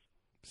piece.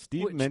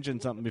 Steve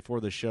mentioned something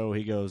before the show.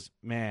 He goes,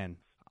 "Man,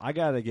 I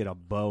got to get a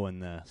bow in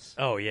this."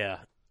 Oh yeah.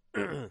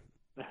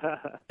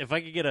 If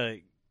I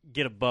could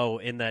get a bow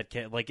in that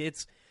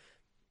it's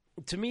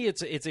to me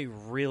it's a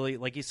really,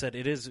 like you said,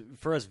 it is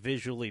for us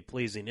visually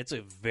pleasing. It's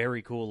a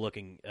very cool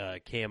looking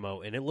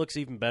camo, and it looks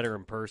even better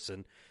in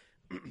person.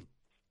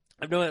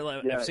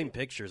 I've seen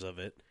pictures of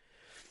it.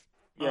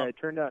 Yeah, it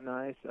turned out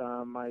nice.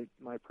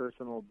 My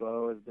personal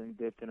bow has been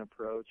dipped in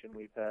approach, and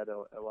we've had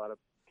a lot of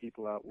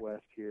people out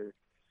west here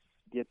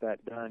get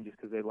that done just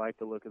because they like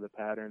the look of the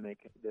pattern.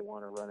 They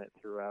want to run it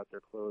throughout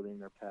their clothing,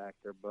 their pack,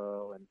 their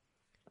bow, and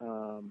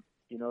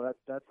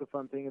that's the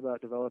fun thing about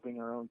developing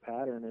our own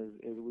pattern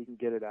is we can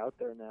get it out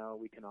there now.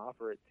 We can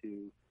offer it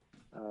to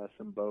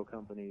some bow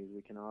companies.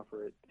 We can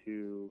offer it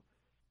to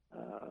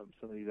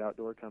some of these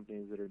outdoor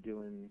companies that are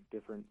doing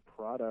different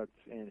products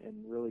and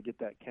really get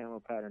that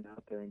camo pattern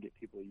out there and get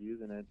people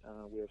using it.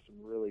 We have some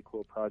really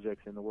cool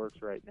projects in the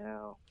works right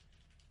now.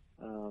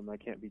 I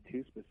can't be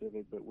too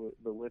specific, but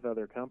with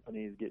other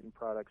companies getting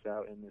products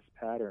out in this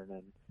pattern,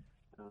 and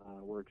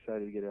we're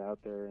excited to get it out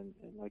there. And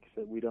like I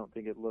said, we don't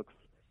think it looks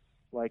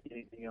like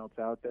anything else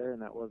out there,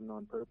 and that wasn't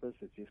on purpose.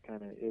 It just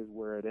kind of is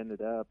where it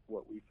ended up.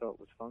 What we felt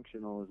was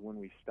functional is when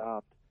we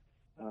stopped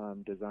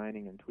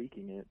designing and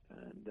tweaking it,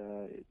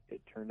 and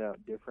it turned out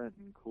different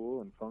and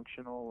cool and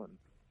functional,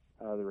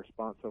 and the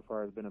response so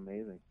far has been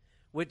amazing.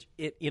 Which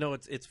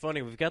it's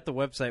funny. We've got the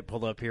website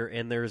pulled up here,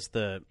 and there's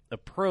the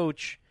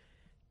Approach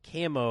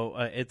camo.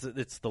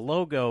 It's the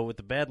logo with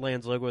the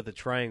Badlands logo with the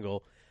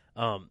triangle,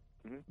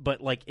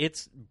 but like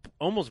it's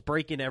almost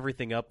breaking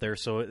everything up there.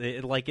 So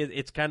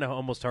it's kind of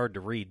almost hard to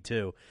read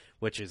too,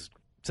 which is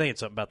saying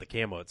something about the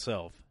camo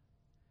itself.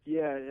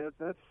 Yeah,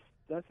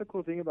 that's the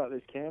cool thing about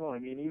this camo. I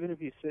mean, even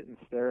if you sit and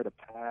stare at a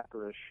pack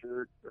or a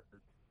shirt or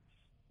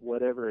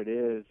whatever it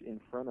is in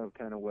front of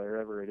kind of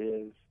wherever it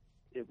is,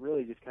 it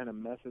really just kind of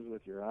messes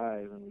with your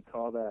eyes, and we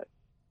call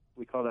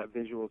that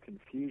visual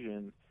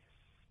confusion.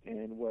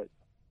 And what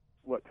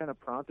kind of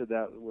prompted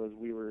that was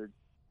we were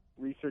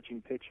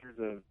researching pictures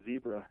of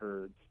zebra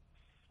herds.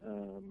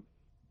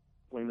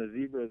 When the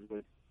zebras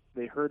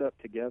they herd up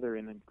together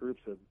in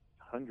groups of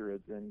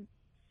hundreds, and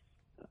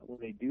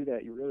when they do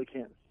that, you really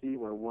can't see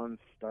where one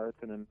starts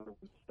and another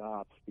one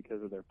stops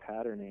because of their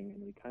patterning.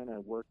 And we kind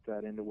of worked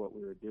that into what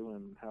we were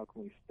doing. How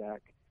can we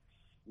stack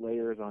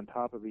layers on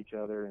top of each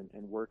other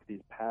and work these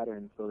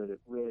patterns so that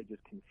it really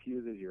just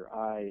confuses your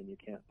eye and you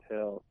can't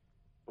tell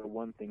where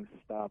one thing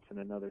stops and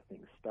another thing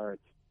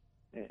starts.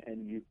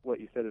 And what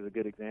you said is a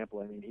good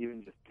example. I mean,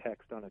 even just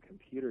text on a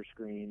computer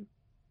screen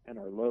and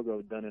our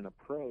logo done in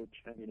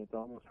Approach, I mean, it's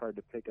almost hard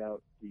to pick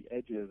out the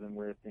edges and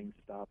where things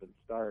stop and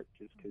start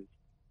just because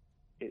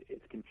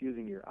it's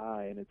confusing your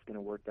eye, and it's going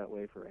to work that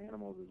way for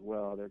animals as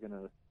well. They're going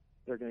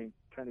to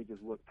kind of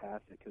just look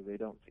past it because they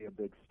don't see a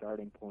big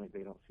starting point.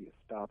 They don't see a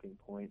stopping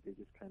point. They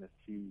just kind of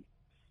see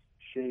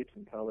shapes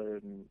and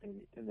colors,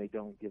 and they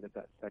don't give it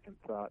that second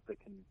thought that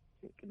can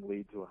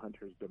lead to a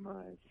hunter's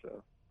demise.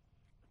 So.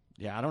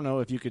 Yeah, I don't know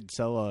if you could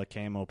sell a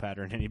camo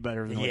pattern any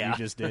better than what you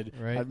just did.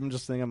 Right. I'm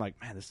just thinking, I'm like,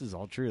 man, this is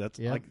all true. That's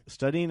like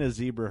studying a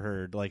zebra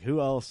herd. Like,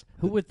 who else?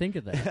 Who would think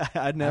of that?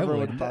 I never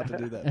would have thought to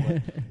do that.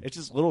 But it's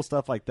just little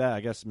stuff like that, I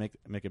guess, make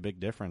a big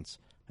difference.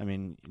 I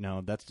mean,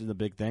 that's the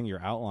big thing,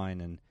 your outline.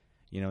 And,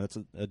 that's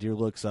a deer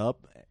looks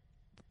up,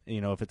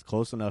 if it's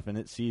close enough and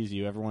it sees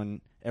you,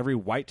 every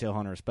whitetail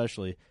hunter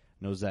especially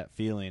knows that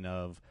feeling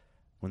of,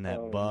 when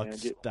that buck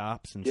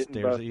stops and getting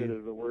stares at you. busted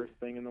is the worst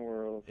thing in the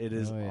world. It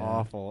is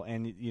awful,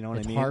 and you know what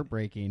it's I mean? It's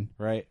heartbreaking.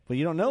 Right. But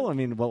you don't know. I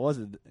mean, what was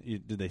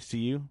it? Did they see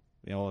you?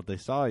 You know, if they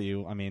saw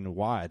you, I mean,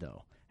 why,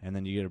 though? And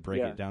then you got to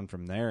break it down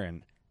from there,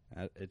 and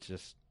it's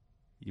just,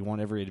 you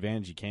want every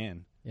advantage you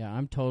can. Yeah,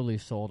 I'm totally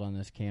sold on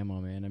this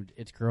camo, man.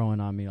 It's growing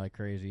on me like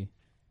crazy.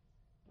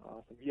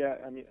 Awesome. Yeah,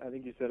 I mean, I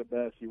think you said it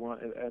best. You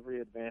want every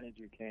advantage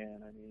you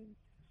can. I mean,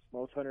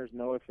 most hunters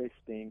know if they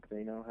stink.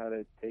 They know how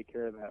to take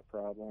care of that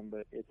problem,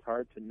 but it's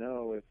hard to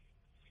know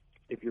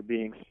if you're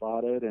being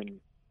spotted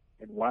and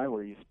why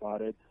were you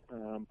spotted.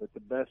 But the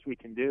best we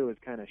can do is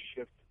kind of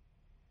shift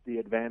the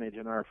advantage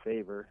in our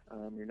favor.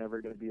 You're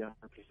never going to be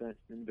 100%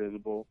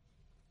 invisible,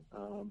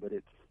 but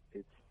it's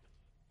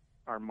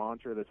our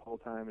mantra this whole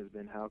time has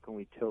been, how can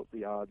we tilt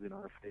the odds in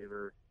our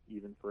favor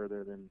even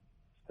further than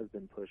has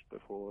been pushed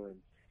before.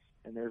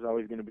 And there's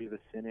always going to be the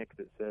cynic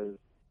that says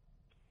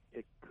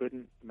it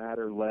couldn't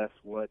matter less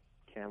what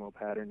camo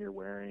pattern you're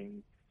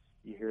wearing.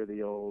 You hear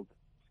the old,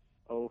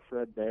 "Oh,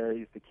 Fred Bear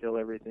used to kill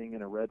everything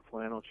in a red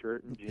flannel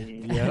shirt and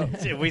jeans."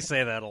 Yeah, we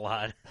say that a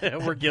lot.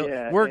 We're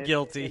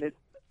guilty. And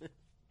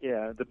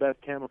yeah, the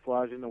best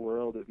camouflage in the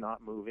world is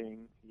not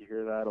moving. You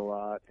hear that a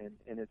lot, and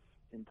it's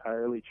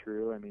entirely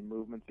true. I mean,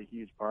 movement's a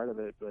huge part of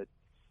it, but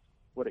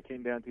what it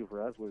came down to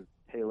for us was,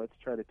 hey, let's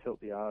try to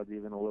tilt the odds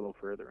even a little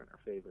further in our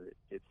favor.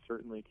 It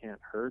certainly can't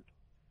hurt,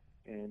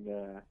 and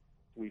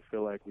we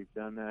feel like we've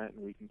done that,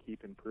 and we can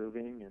keep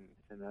improving,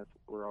 and that's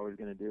what we're always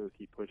going to do, is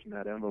keep pushing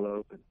that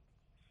envelope and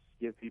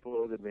give people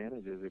those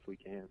advantages if we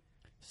can.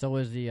 So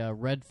is the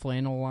red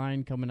flannel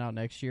line coming out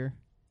next year?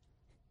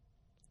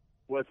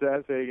 What's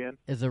that? Say again?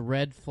 Is a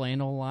red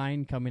flannel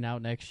line coming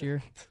out next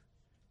year?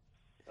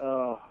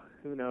 Oh,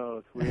 who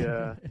knows?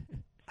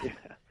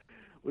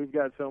 We've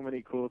got so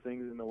many cool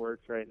things in the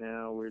works right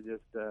now. We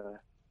just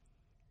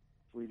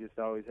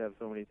always have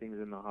so many things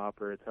in the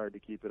hopper. It's hard to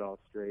keep it all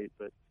straight.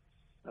 But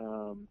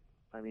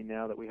I mean,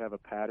 now that we have a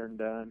pattern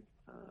done,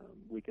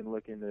 we can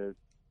look into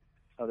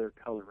other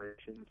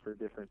colorations for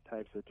different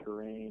types of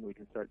terrain. We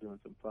can start doing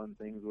some fun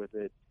things with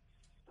it.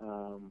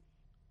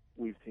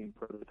 We've seen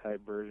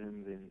prototype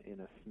versions in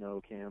a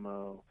snow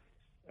camo,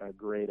 a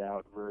grayed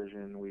out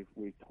version.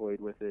 We've toyed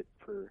with it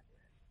for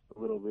a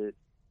little bit,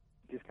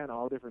 just kind of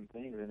all different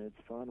things, and it's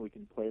fun. We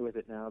can play with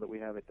it now that we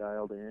have it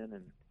dialed in,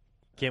 and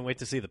can't wait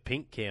to see the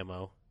pink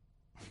camo.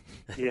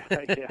 Yeah.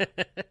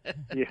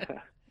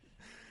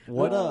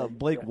 What,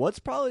 Blake? What's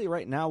probably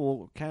right now?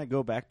 We'll kind of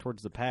go back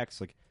towards the packs.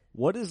 Like,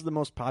 what is the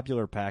most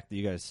popular pack that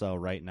you guys sell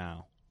right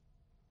now?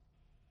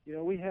 You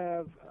know, we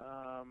have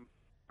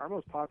our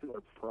most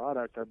popular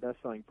product, our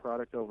best-selling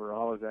product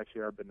overall, is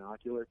actually our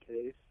binocular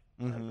case,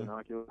 our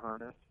binocular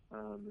harness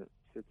that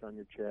sits on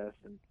your chest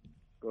and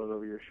goes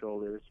over your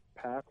shoulders.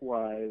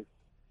 Pack-wise,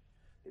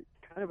 it's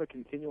kind of a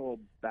continual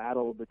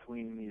battle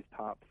between these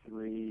top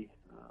three.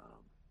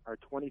 Our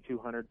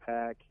 2200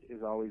 pack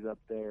is always up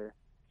there.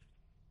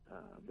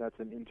 That's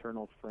an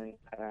internal frame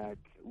pack,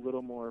 a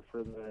little more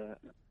for the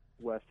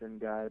Western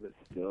guy, but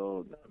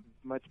still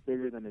much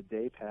bigger than a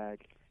day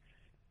pack.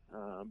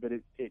 But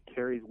it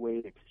carries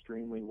weight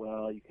extremely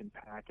well. You can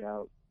pack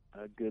out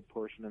a good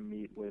portion of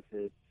meat with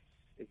it.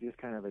 It's just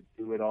kind of a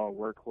do-it-all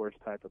workhorse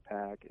type of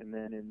pack. And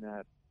then in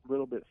that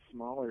little bit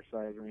smaller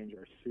size range,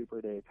 our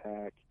Super Day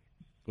pack.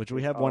 Which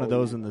we have one of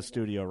those in the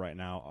studio right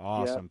now.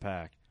 Awesome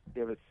pack.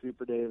 We have a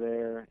Super Day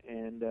there,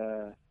 and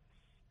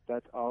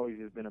that's always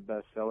has been a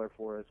best seller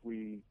for us.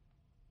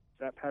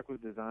 That pack was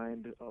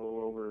designed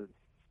over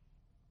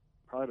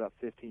probably about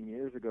 15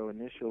 years ago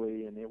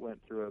initially, and it went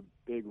through a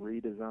big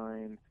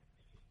redesign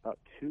about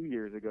 2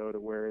 years ago to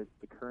where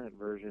the current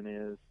version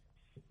is.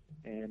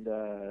 And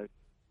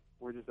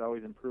we're just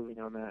always improving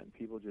on that, and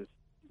people just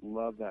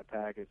love that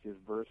pack. It's just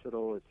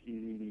versatile. It's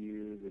easy to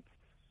use. It's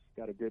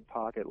got a good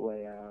pocket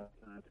layout.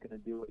 It's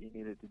going to do what you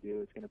need it to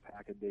do. It's going to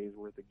pack a day's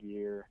worth of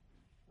gear.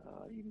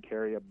 You can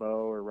carry a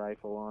bow or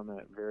rifle on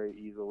that very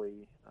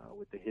easily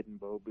with the hidden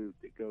bow boot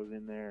that goes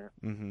in there,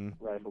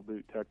 rifle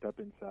boot tucked up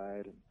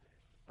inside. And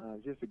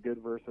just a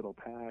good, versatile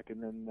pack.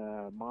 And then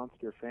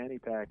Monster Fanny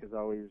Pack is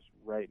always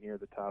right near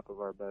the top of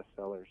our best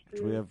sellers,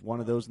 too. We have one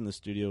of those in the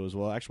studio as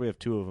well. Actually, we have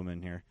two of them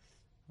in here.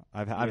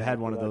 I've had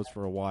one of those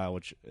for a while,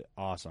 which is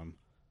awesome.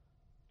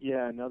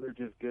 Yeah, another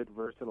just good,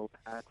 versatile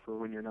pack for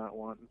when you're not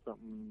wanting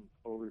something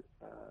over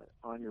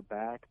on your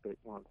back, but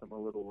want something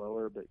a little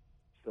lower, but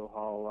still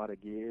haul a lot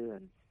of gear.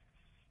 And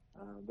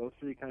those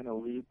three kind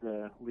of lead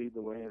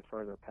the way as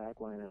far as our pack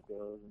lineup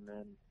goes. And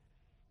then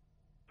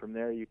from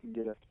there, you can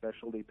get a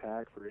specialty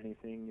pack for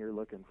anything you're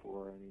looking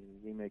for. I mean,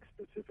 we make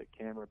specific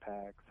camera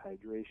packs,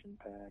 hydration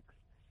packs,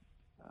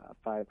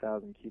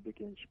 5,000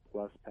 cubic inch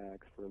plus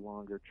packs for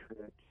longer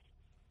trips.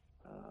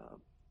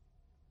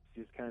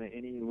 Just kind of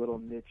any little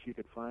niche you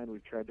could find,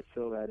 we've tried to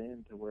fill that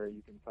in to where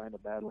you can find a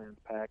Badlands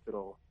pack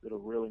that'll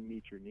really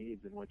meet your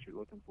needs and what you're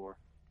looking for.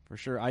 For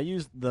sure. I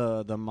use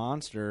the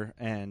Monster,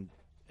 and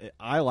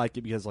I like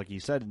it because, like you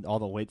said, all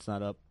the weight's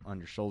not up on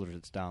your shoulders,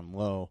 it's down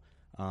low.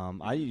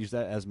 I use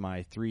that as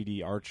my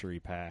 3D archery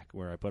pack,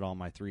 where I put all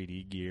my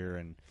 3D gear,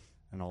 and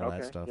and all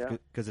that stuff. Yeah.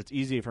 Because it's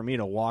easy for me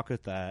to walk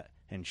with that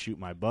and shoot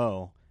my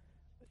bow.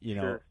 You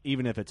know, Sure.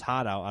 even if it's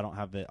hot out, I don't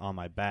have it on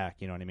my back.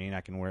 You know what I mean?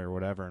 I can wear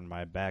whatever, and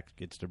my back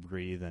gets to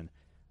breathe. And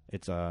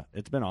it's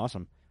been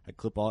awesome. I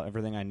clip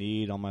everything I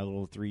need on my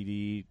little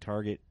 3D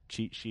target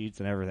cheat sheets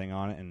and everything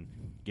on it, and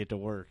get to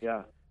work.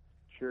 Yeah,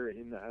 sure.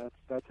 And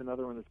that's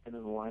another one that's been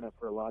in the lineup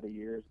for a lot of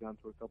years. Gone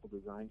through a couple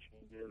design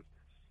changes.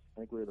 I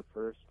think we were the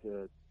first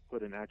to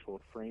put an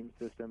actual frame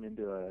system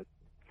into a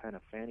kind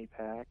of fanny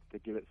pack to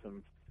give it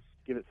some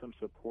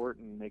support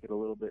and make it a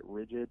little bit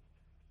rigid,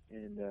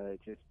 and it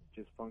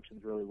just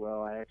functions really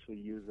well. I actually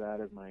use that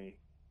as my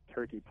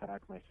turkey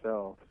pack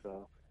myself.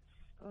 So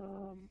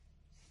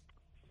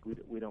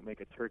we don't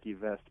make a turkey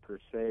vest per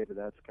se, but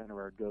that's kind of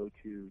our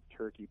go-to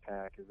turkey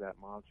pack, is that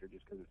monster,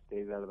 just because it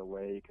stays out of the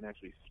way. You can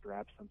actually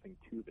strap something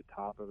to the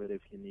top of it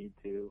if you need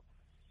to,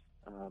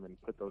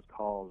 and put those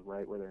calls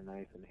right where they're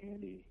nice and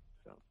handy.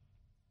 So.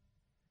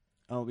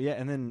 Oh, yeah,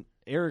 and then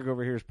Eric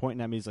over here is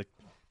pointing at me. He's like,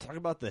 talk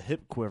about the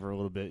hip quiver a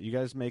little bit. You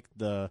guys make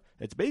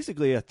it's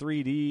basically a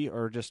 3D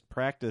or just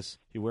practice.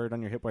 You wear it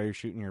on your hip while you're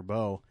shooting your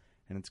bow,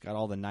 and it's got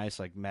all the nice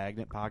like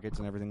magnet pockets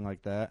and everything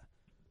like that.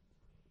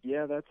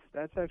 Yeah,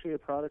 that's actually a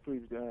product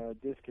we've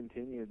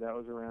discontinued. That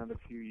was around a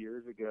few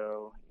years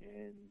ago,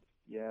 and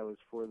yeah, it was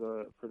for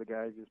the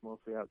guys just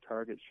mostly out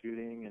target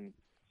shooting, and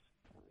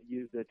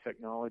use the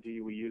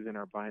technology we use in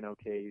our bino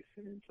case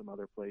and in some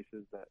other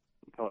places that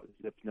we call it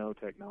Zipno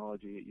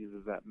technology. It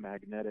uses that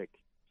magnetic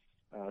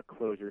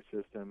closure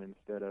system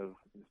instead of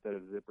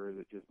zippers.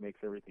 It just makes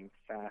everything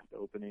fast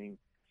opening,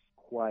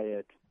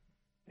 quiet,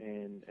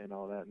 and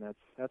all that. And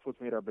that's what's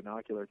made our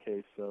binocular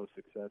case so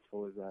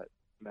successful, is that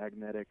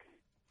magnetic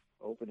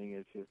opening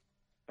is just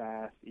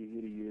fast,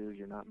 easy to use.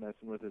 You're not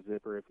messing with a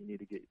zipper if you need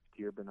to get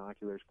to your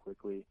binoculars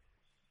quickly.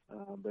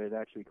 But it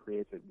actually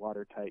creates a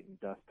watertight and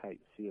dust-tight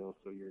seal,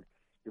 so you're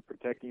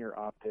protecting your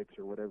optics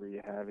or whatever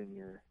you have in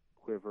your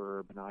quiver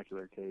or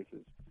binocular case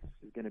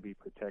is going to be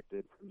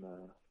protected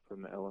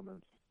from the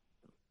elements.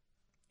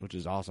 Which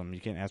is awesome.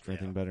 You can't ask for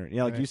anything better.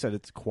 Yeah, like you said,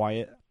 it's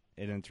quiet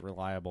and it's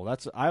reliable.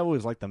 I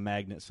always like the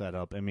magnet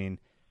setup. I mean,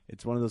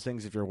 it's one of those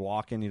things, if you're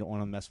walking, you don't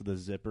want to mess with a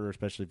zipper,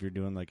 especially if you're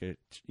doing like you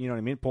know what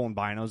I mean, pulling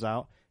binos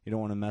out. You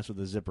don't want to mess with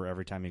the zipper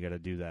every time you got to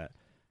do that.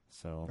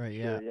 So right,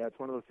 yeah, it's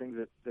one of those things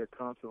that they're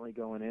constantly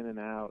going in and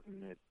out,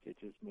 and it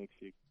just makes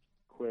you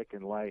quick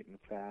and light and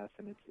fast,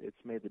 and it's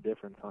made the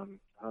difference on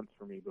hunts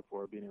for me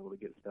before, being able to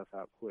get stuff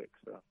out quick.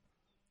 So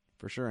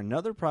for sure,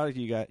 another product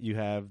you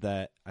have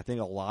that I think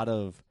a lot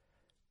of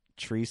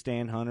tree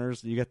stand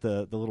hunters, you got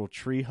the little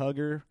tree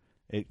hugger.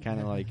 It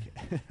kind of like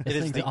it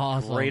is the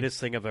awesome.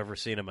 Greatest thing I've ever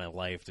seen in my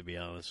life, to be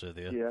honest with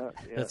you. Yeah.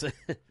 That's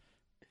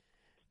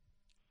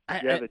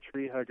the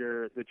tree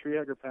hugger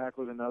pack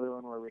was another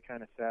one where we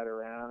kind of sat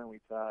around and we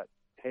thought,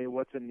 hey,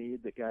 what's a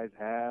need that guys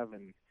have,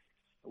 and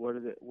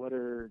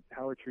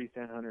how are tree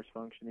stand hunters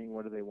functioning?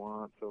 What do they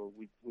want? So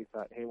we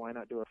thought, hey, why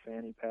not do a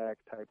fanny pack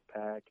type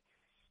pack?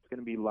 It's going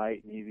to be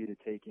light and easy to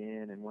take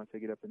in, and once they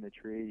get up in the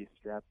tree, you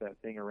strap that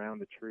thing around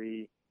the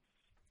tree,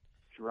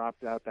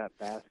 dropped out that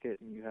basket,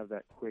 and you have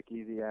that quick,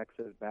 easy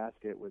access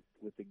basket with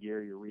the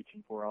gear you're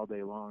reaching for all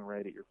day long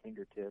right at your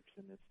fingertips.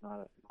 And it's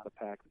not a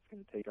pack that's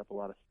going to take up a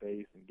lot of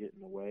space and get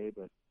in the way,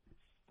 but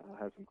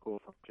has some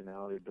cool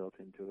functionality built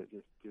into it.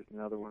 Just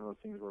another one of those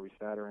things where we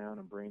sat around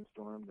and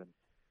brainstormed and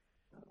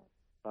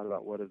thought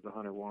about what does the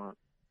hunter want.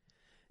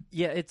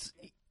 Yeah, it's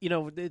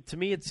to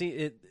me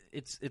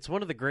it's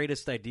one of the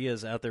greatest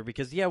ideas out there,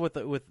 because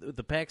with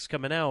the packs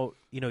coming out,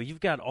 you've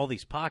got all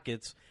these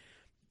pockets.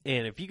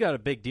 And if you got a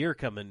big deer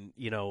coming,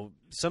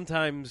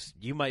 sometimes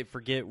you might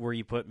forget where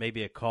you put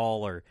maybe a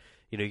call, or,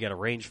 you got a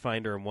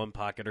rangefinder in one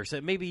pocket, or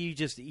maybe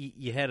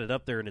you had it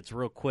up there and it's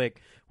real quick.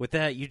 With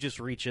that, you just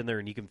reach in there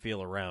and you can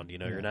feel around.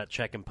 You're not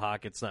checking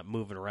pockets, not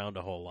moving around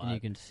a whole lot. And you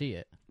can see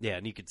it. Yeah,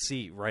 and you can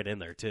see right in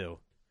there too.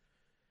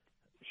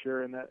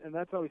 Sure, and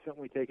that's always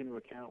something we take into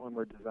account when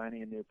we're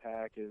designing a new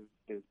pack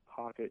is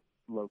pocket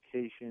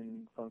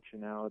location,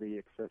 functionality,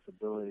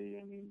 accessibility.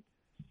 I mean,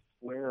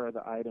 where are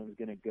the items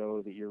going to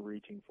go that you're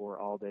reaching for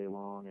all day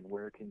long, and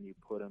where can you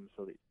put them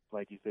so that,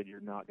 like you said,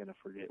 you're not going to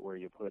forget where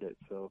you put it?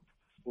 So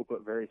we'll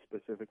put very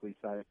specifically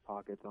sized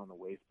pockets on the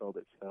waist belt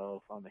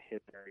itself, on the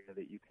hip area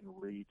that you can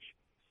reach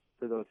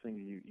for those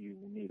things you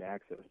need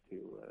access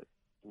to.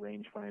 A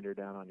rangefinder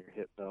down on your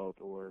hip belt,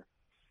 or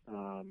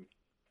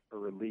a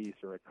release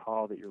or a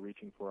call that you're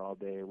reaching for all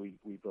day. We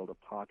build a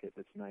pocket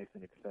that's nice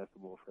and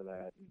accessible for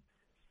that. And,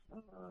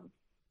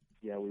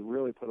 we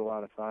really put a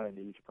lot of thought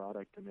into each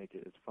product to make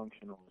it as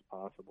functional as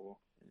possible.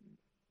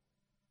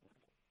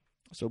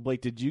 So,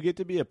 Blake, did you get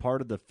to be a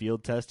part of the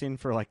field testing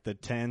for, like, the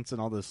tents and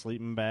all the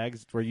sleeping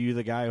bags? Were you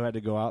the guy who had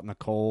to go out in the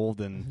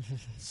cold and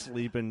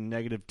sleep in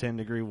negative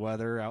 10-degree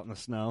weather out in the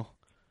snow?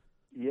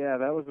 Yeah,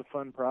 that was a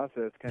fun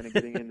process, kind of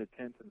getting into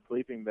tents and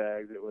sleeping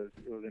bags. It was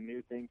a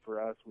new thing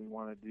for us. We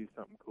wanted to do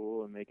something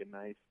cool and make a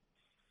nice,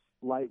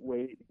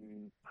 lightweight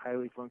and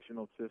highly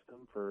functional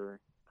system for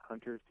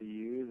hunters to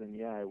use. And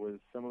it was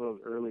some of those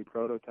early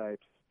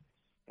prototypes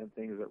and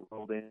things that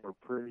rolled in were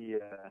pretty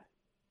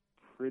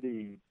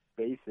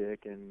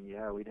basic, and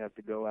we'd have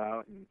to go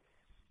out and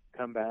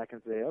come back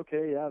and say,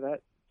 okay,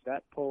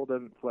 that pole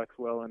doesn't flex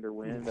well under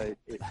wind.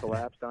 It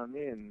collapsed on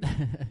me, and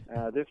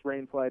this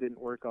rain fly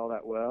didn't work all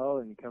that well,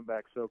 and you come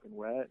back soaking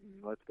wet,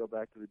 and let's go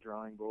back to the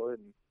drawing board.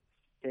 And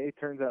okay,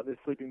 turns out this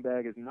sleeping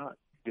bag is not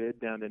good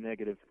down to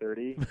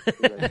 -30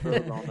 because I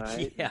froze all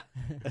night. Yeah.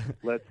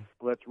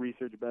 Let's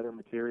research better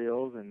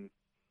materials, and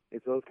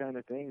it's those kind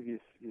of things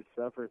you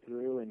suffer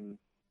through and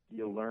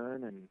you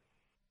learn. And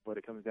what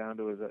it comes down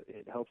to is that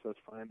it helps us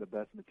find the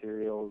best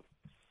materials,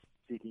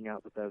 seeking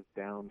out the best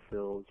down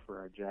fills for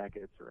our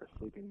jackets or our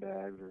sleeping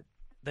bags. Or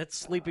that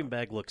sleeping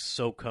bag looks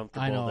so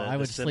comfortable. I know. I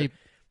would sleep.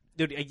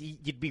 Dude,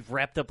 you'd be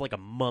wrapped up like a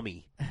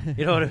mummy.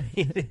 You know what I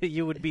mean?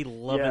 You would be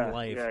loving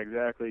life. Yeah,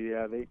 exactly.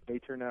 Yeah, they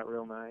turn out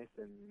real nice,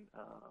 and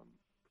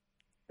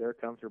they're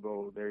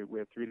comfortable. We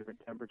have 3 different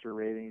temperature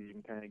ratings. You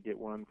can kind of get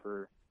one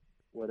for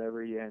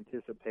whatever you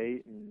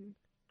anticipate. And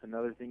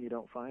another thing you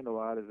don't find a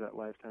lot is that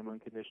lifetime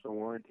unconditional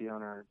warranty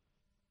on our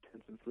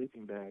tents and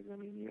sleeping bags. I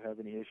mean, you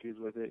have any issues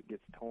with it,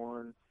 gets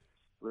torn,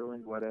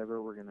 ruined,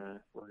 whatever, we're gonna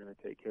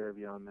take care of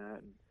you on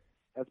that. And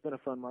that's been a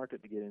fun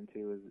market to get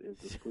into is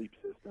the sleep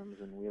systems,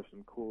 and we have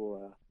some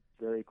cool,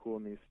 very cool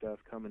new stuff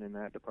coming in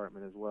that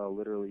department as well.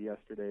 Literally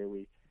yesterday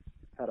we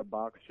had a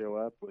box show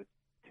up with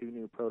 2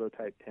 new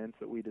prototype tents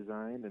that we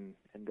designed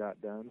and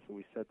got done. So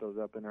we set those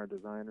up in our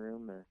design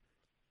room. They're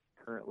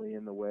currently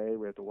in the way.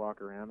 We have to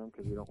walk around them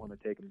because we don't want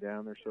to take them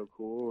down. They're so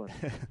cool.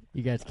 And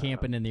you guys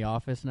camping in the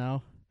office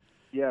now?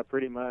 Yeah,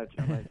 pretty much.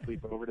 I might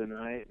sleep over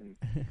tonight, and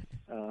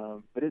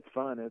but it's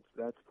fun.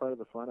 That's part of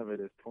the fun of it,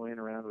 is toying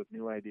around with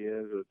new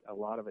ideas. A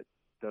lot of it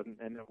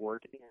doesn't end up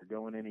working or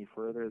going any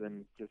further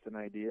than just an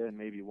idea and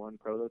maybe one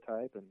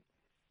prototype, and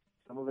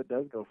some of it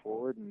does go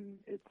forward, and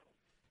it's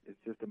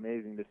just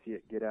amazing to see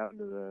it get out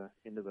into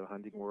the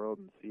hunting world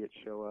and see it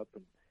show up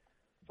in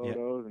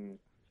photos and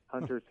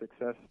hunter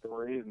success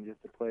stories, and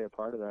just to play a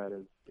part of that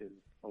is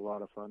a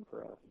lot of fun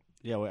for us.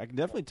 Yeah, well, I can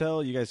definitely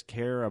tell you guys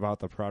care about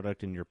the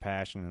product and you're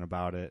passionate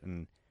about it.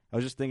 And I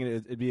was just thinking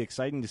it'd be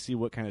exciting to see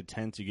what kind of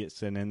tents you get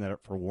sent in that are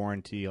for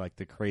warranty, like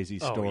the crazy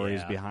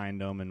stories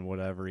behind them and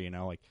whatever,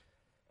 like.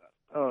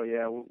 Oh,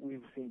 yeah.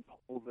 We've seen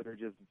poles that are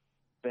just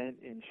bent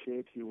in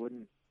shapes you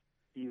wouldn't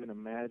even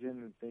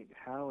imagine, and think,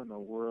 how in the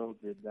world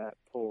did that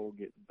pole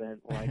get bent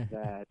like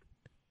that?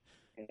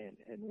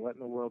 And what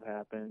in the world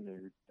happened?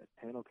 Or a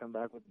tent will come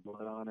back with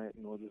blood on it,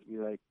 and we'll just be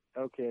like,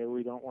 okay,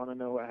 we don't want to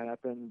know what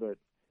happened, but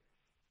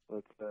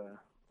let's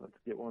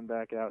get one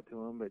back out to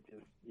them. But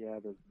just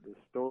the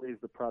stories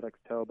the products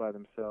tell by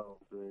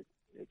themselves,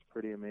 it's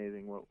pretty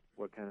amazing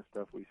what kind of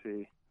stuff we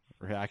see.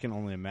 I can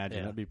only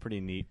imagine. That'd be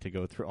pretty neat to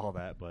go through all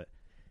that, but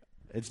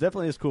it's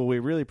definitely is cool. We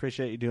really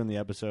appreciate you doing the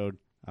episode.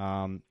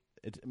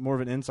 It's more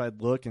of an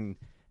inside look, and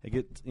it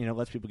gets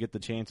lets people get the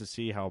chance to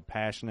see how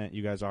passionate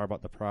you guys are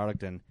about the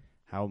product and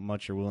how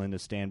much you're willing to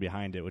stand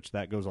behind it, which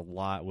that goes a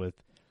lot with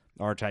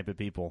our type of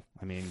people.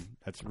 I mean,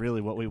 that's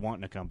really what we want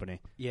in a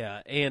company.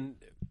 Yeah, and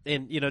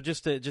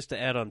just to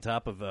add on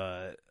top of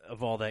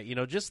all that,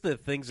 just the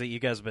things that you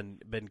guys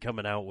have been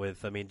coming out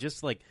with. I mean,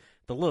 just like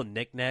the little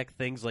knick-knack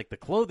things, like the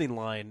clothing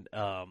line,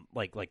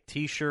 like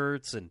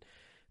T-shirts and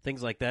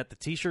things like that. The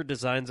T-shirt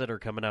designs that are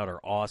coming out are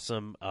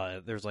awesome.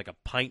 There's like a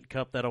pint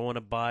cup that I want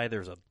to buy.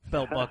 There's a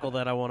belt buckle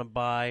that I want to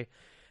buy.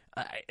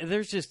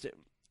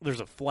 There's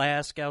a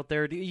flask out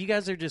there. You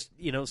guys are just,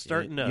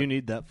 starting to... You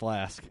need that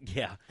flask.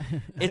 Yeah.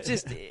 It's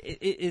just,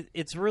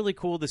 it's really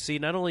cool to see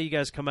not only you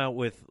guys come out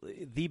with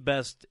the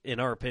best, in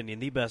our opinion,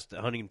 the best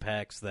hunting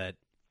packs that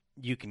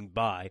you can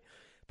buy,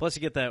 plus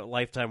you get that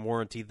lifetime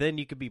warranty, then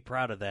you can be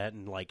proud of that,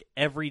 and like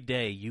every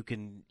day you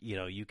can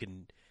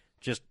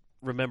just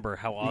remember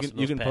how awesome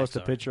you those can packs post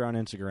a are. picture on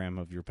Instagram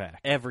of your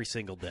pack. Every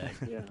single day.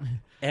 Yeah.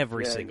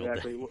 Every single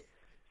exactly. day. Well,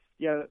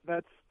 yeah,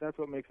 that's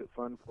what makes it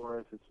fun for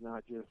us. It's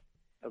not just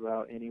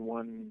about any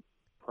one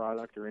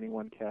product or any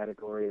one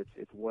category.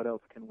 It's what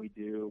else can we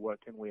do?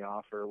 What can we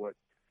offer? What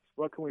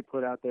can we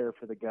put out there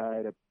for the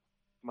guy that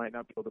might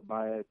not be able to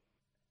buy a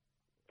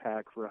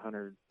pack for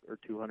 $100 or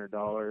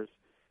 $200,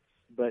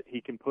 but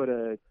he can put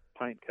a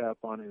pint cup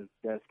on his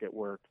desk at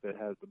work that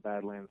has the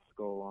Badlands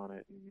skull on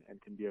it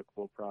and can be a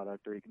cool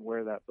product, or he can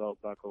wear that belt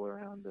buckle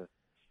around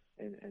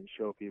and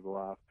show people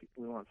off.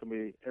 We want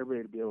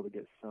everybody to be able to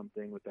get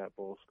something with that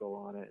bull skull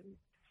on it,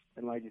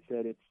 and like you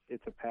said,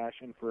 it's a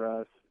passion for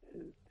us.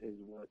 Is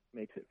what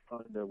makes it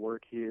fun to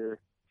work here,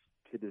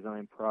 to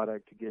design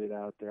product, to get it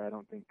out there. I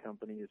don't think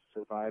companies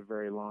survive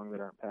very long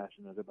that aren't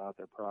passionate about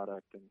their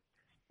product, and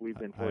we've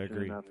been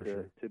fortunate enough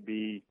to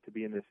be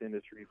in this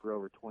industry for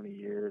over 20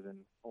 years and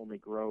only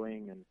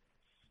growing and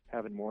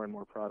having more and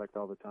more product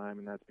all the time,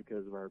 and that's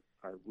because of our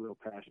real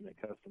passionate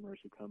customers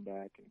who come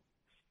back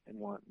and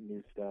want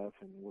new stuff,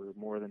 and we're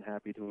more than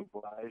happy to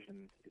oblige,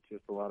 and it's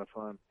just a lot of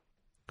fun.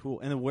 Cool.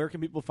 And then where can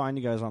people find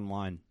you guys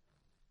online?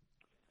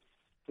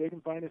 They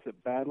can find us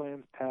at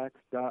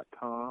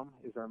badlandspacks.com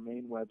is our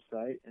main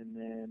website, and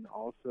then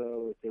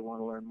also if they want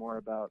to learn more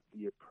about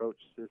the approach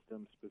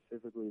system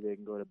specifically, they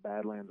can go to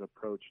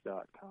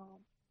badlandsapproach.com.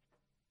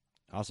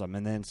 Awesome.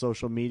 And then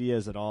social media,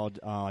 is it all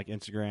like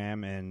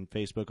Instagram and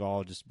Facebook,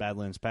 all just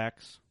Badlands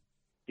Packs?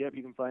 Yep,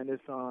 you can find us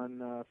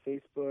on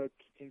Facebook,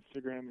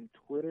 Instagram, and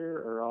Twitter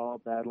are all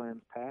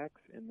Badlands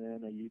Packs, and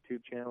then a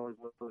YouTube channel is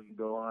where you can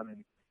go on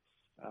and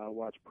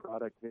watch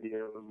product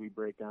videos. We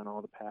break down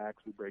all the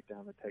packs. We break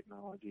down the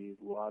technologies.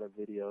 A lot of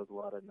videos, a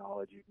lot of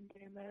knowledge you can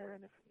gain there.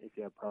 And if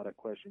you have product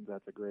questions,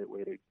 that's a great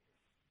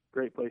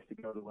place to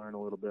go to learn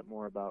a little bit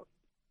more about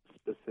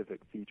specific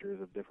features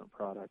of different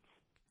products.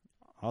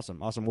 Awesome.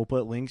 We'll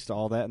put links to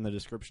all that in the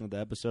description of the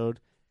episode.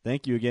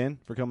 Thank you again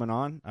for coming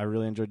on. I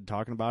really enjoyed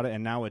talking about it,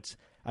 and now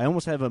I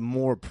almost have a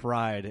more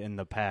pride in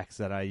the packs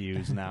that I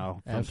use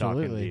now from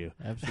talking to you.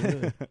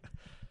 Absolutely.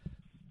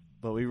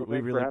 But we thanks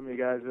really for having me,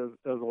 guys.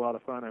 It was a lot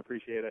of fun. I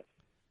appreciate it.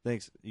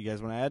 Thanks. You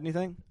guys want to add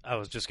anything? I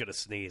was just going to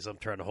sneeze. I'm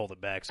trying to hold it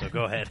back, so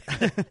go ahead.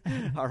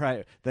 All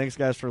right. Thanks,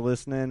 guys, for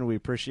listening. We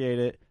appreciate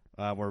it.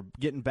 We're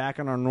getting back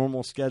on our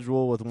normal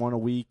schedule with one a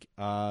week.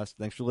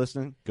 Thanks for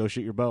listening. Go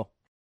shoot your bow.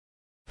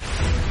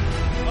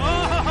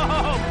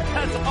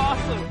 That's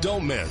awesome.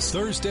 Don't miss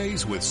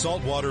Thursdays with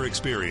Saltwater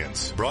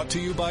Experience, brought to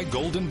you by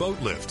Golden Boat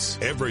Lifts,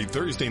 every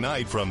Thursday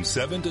night from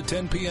 7 to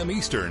 10 p.m.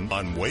 Eastern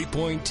on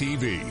Waypoint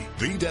TV,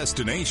 the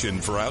destination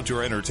for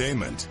outdoor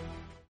entertainment.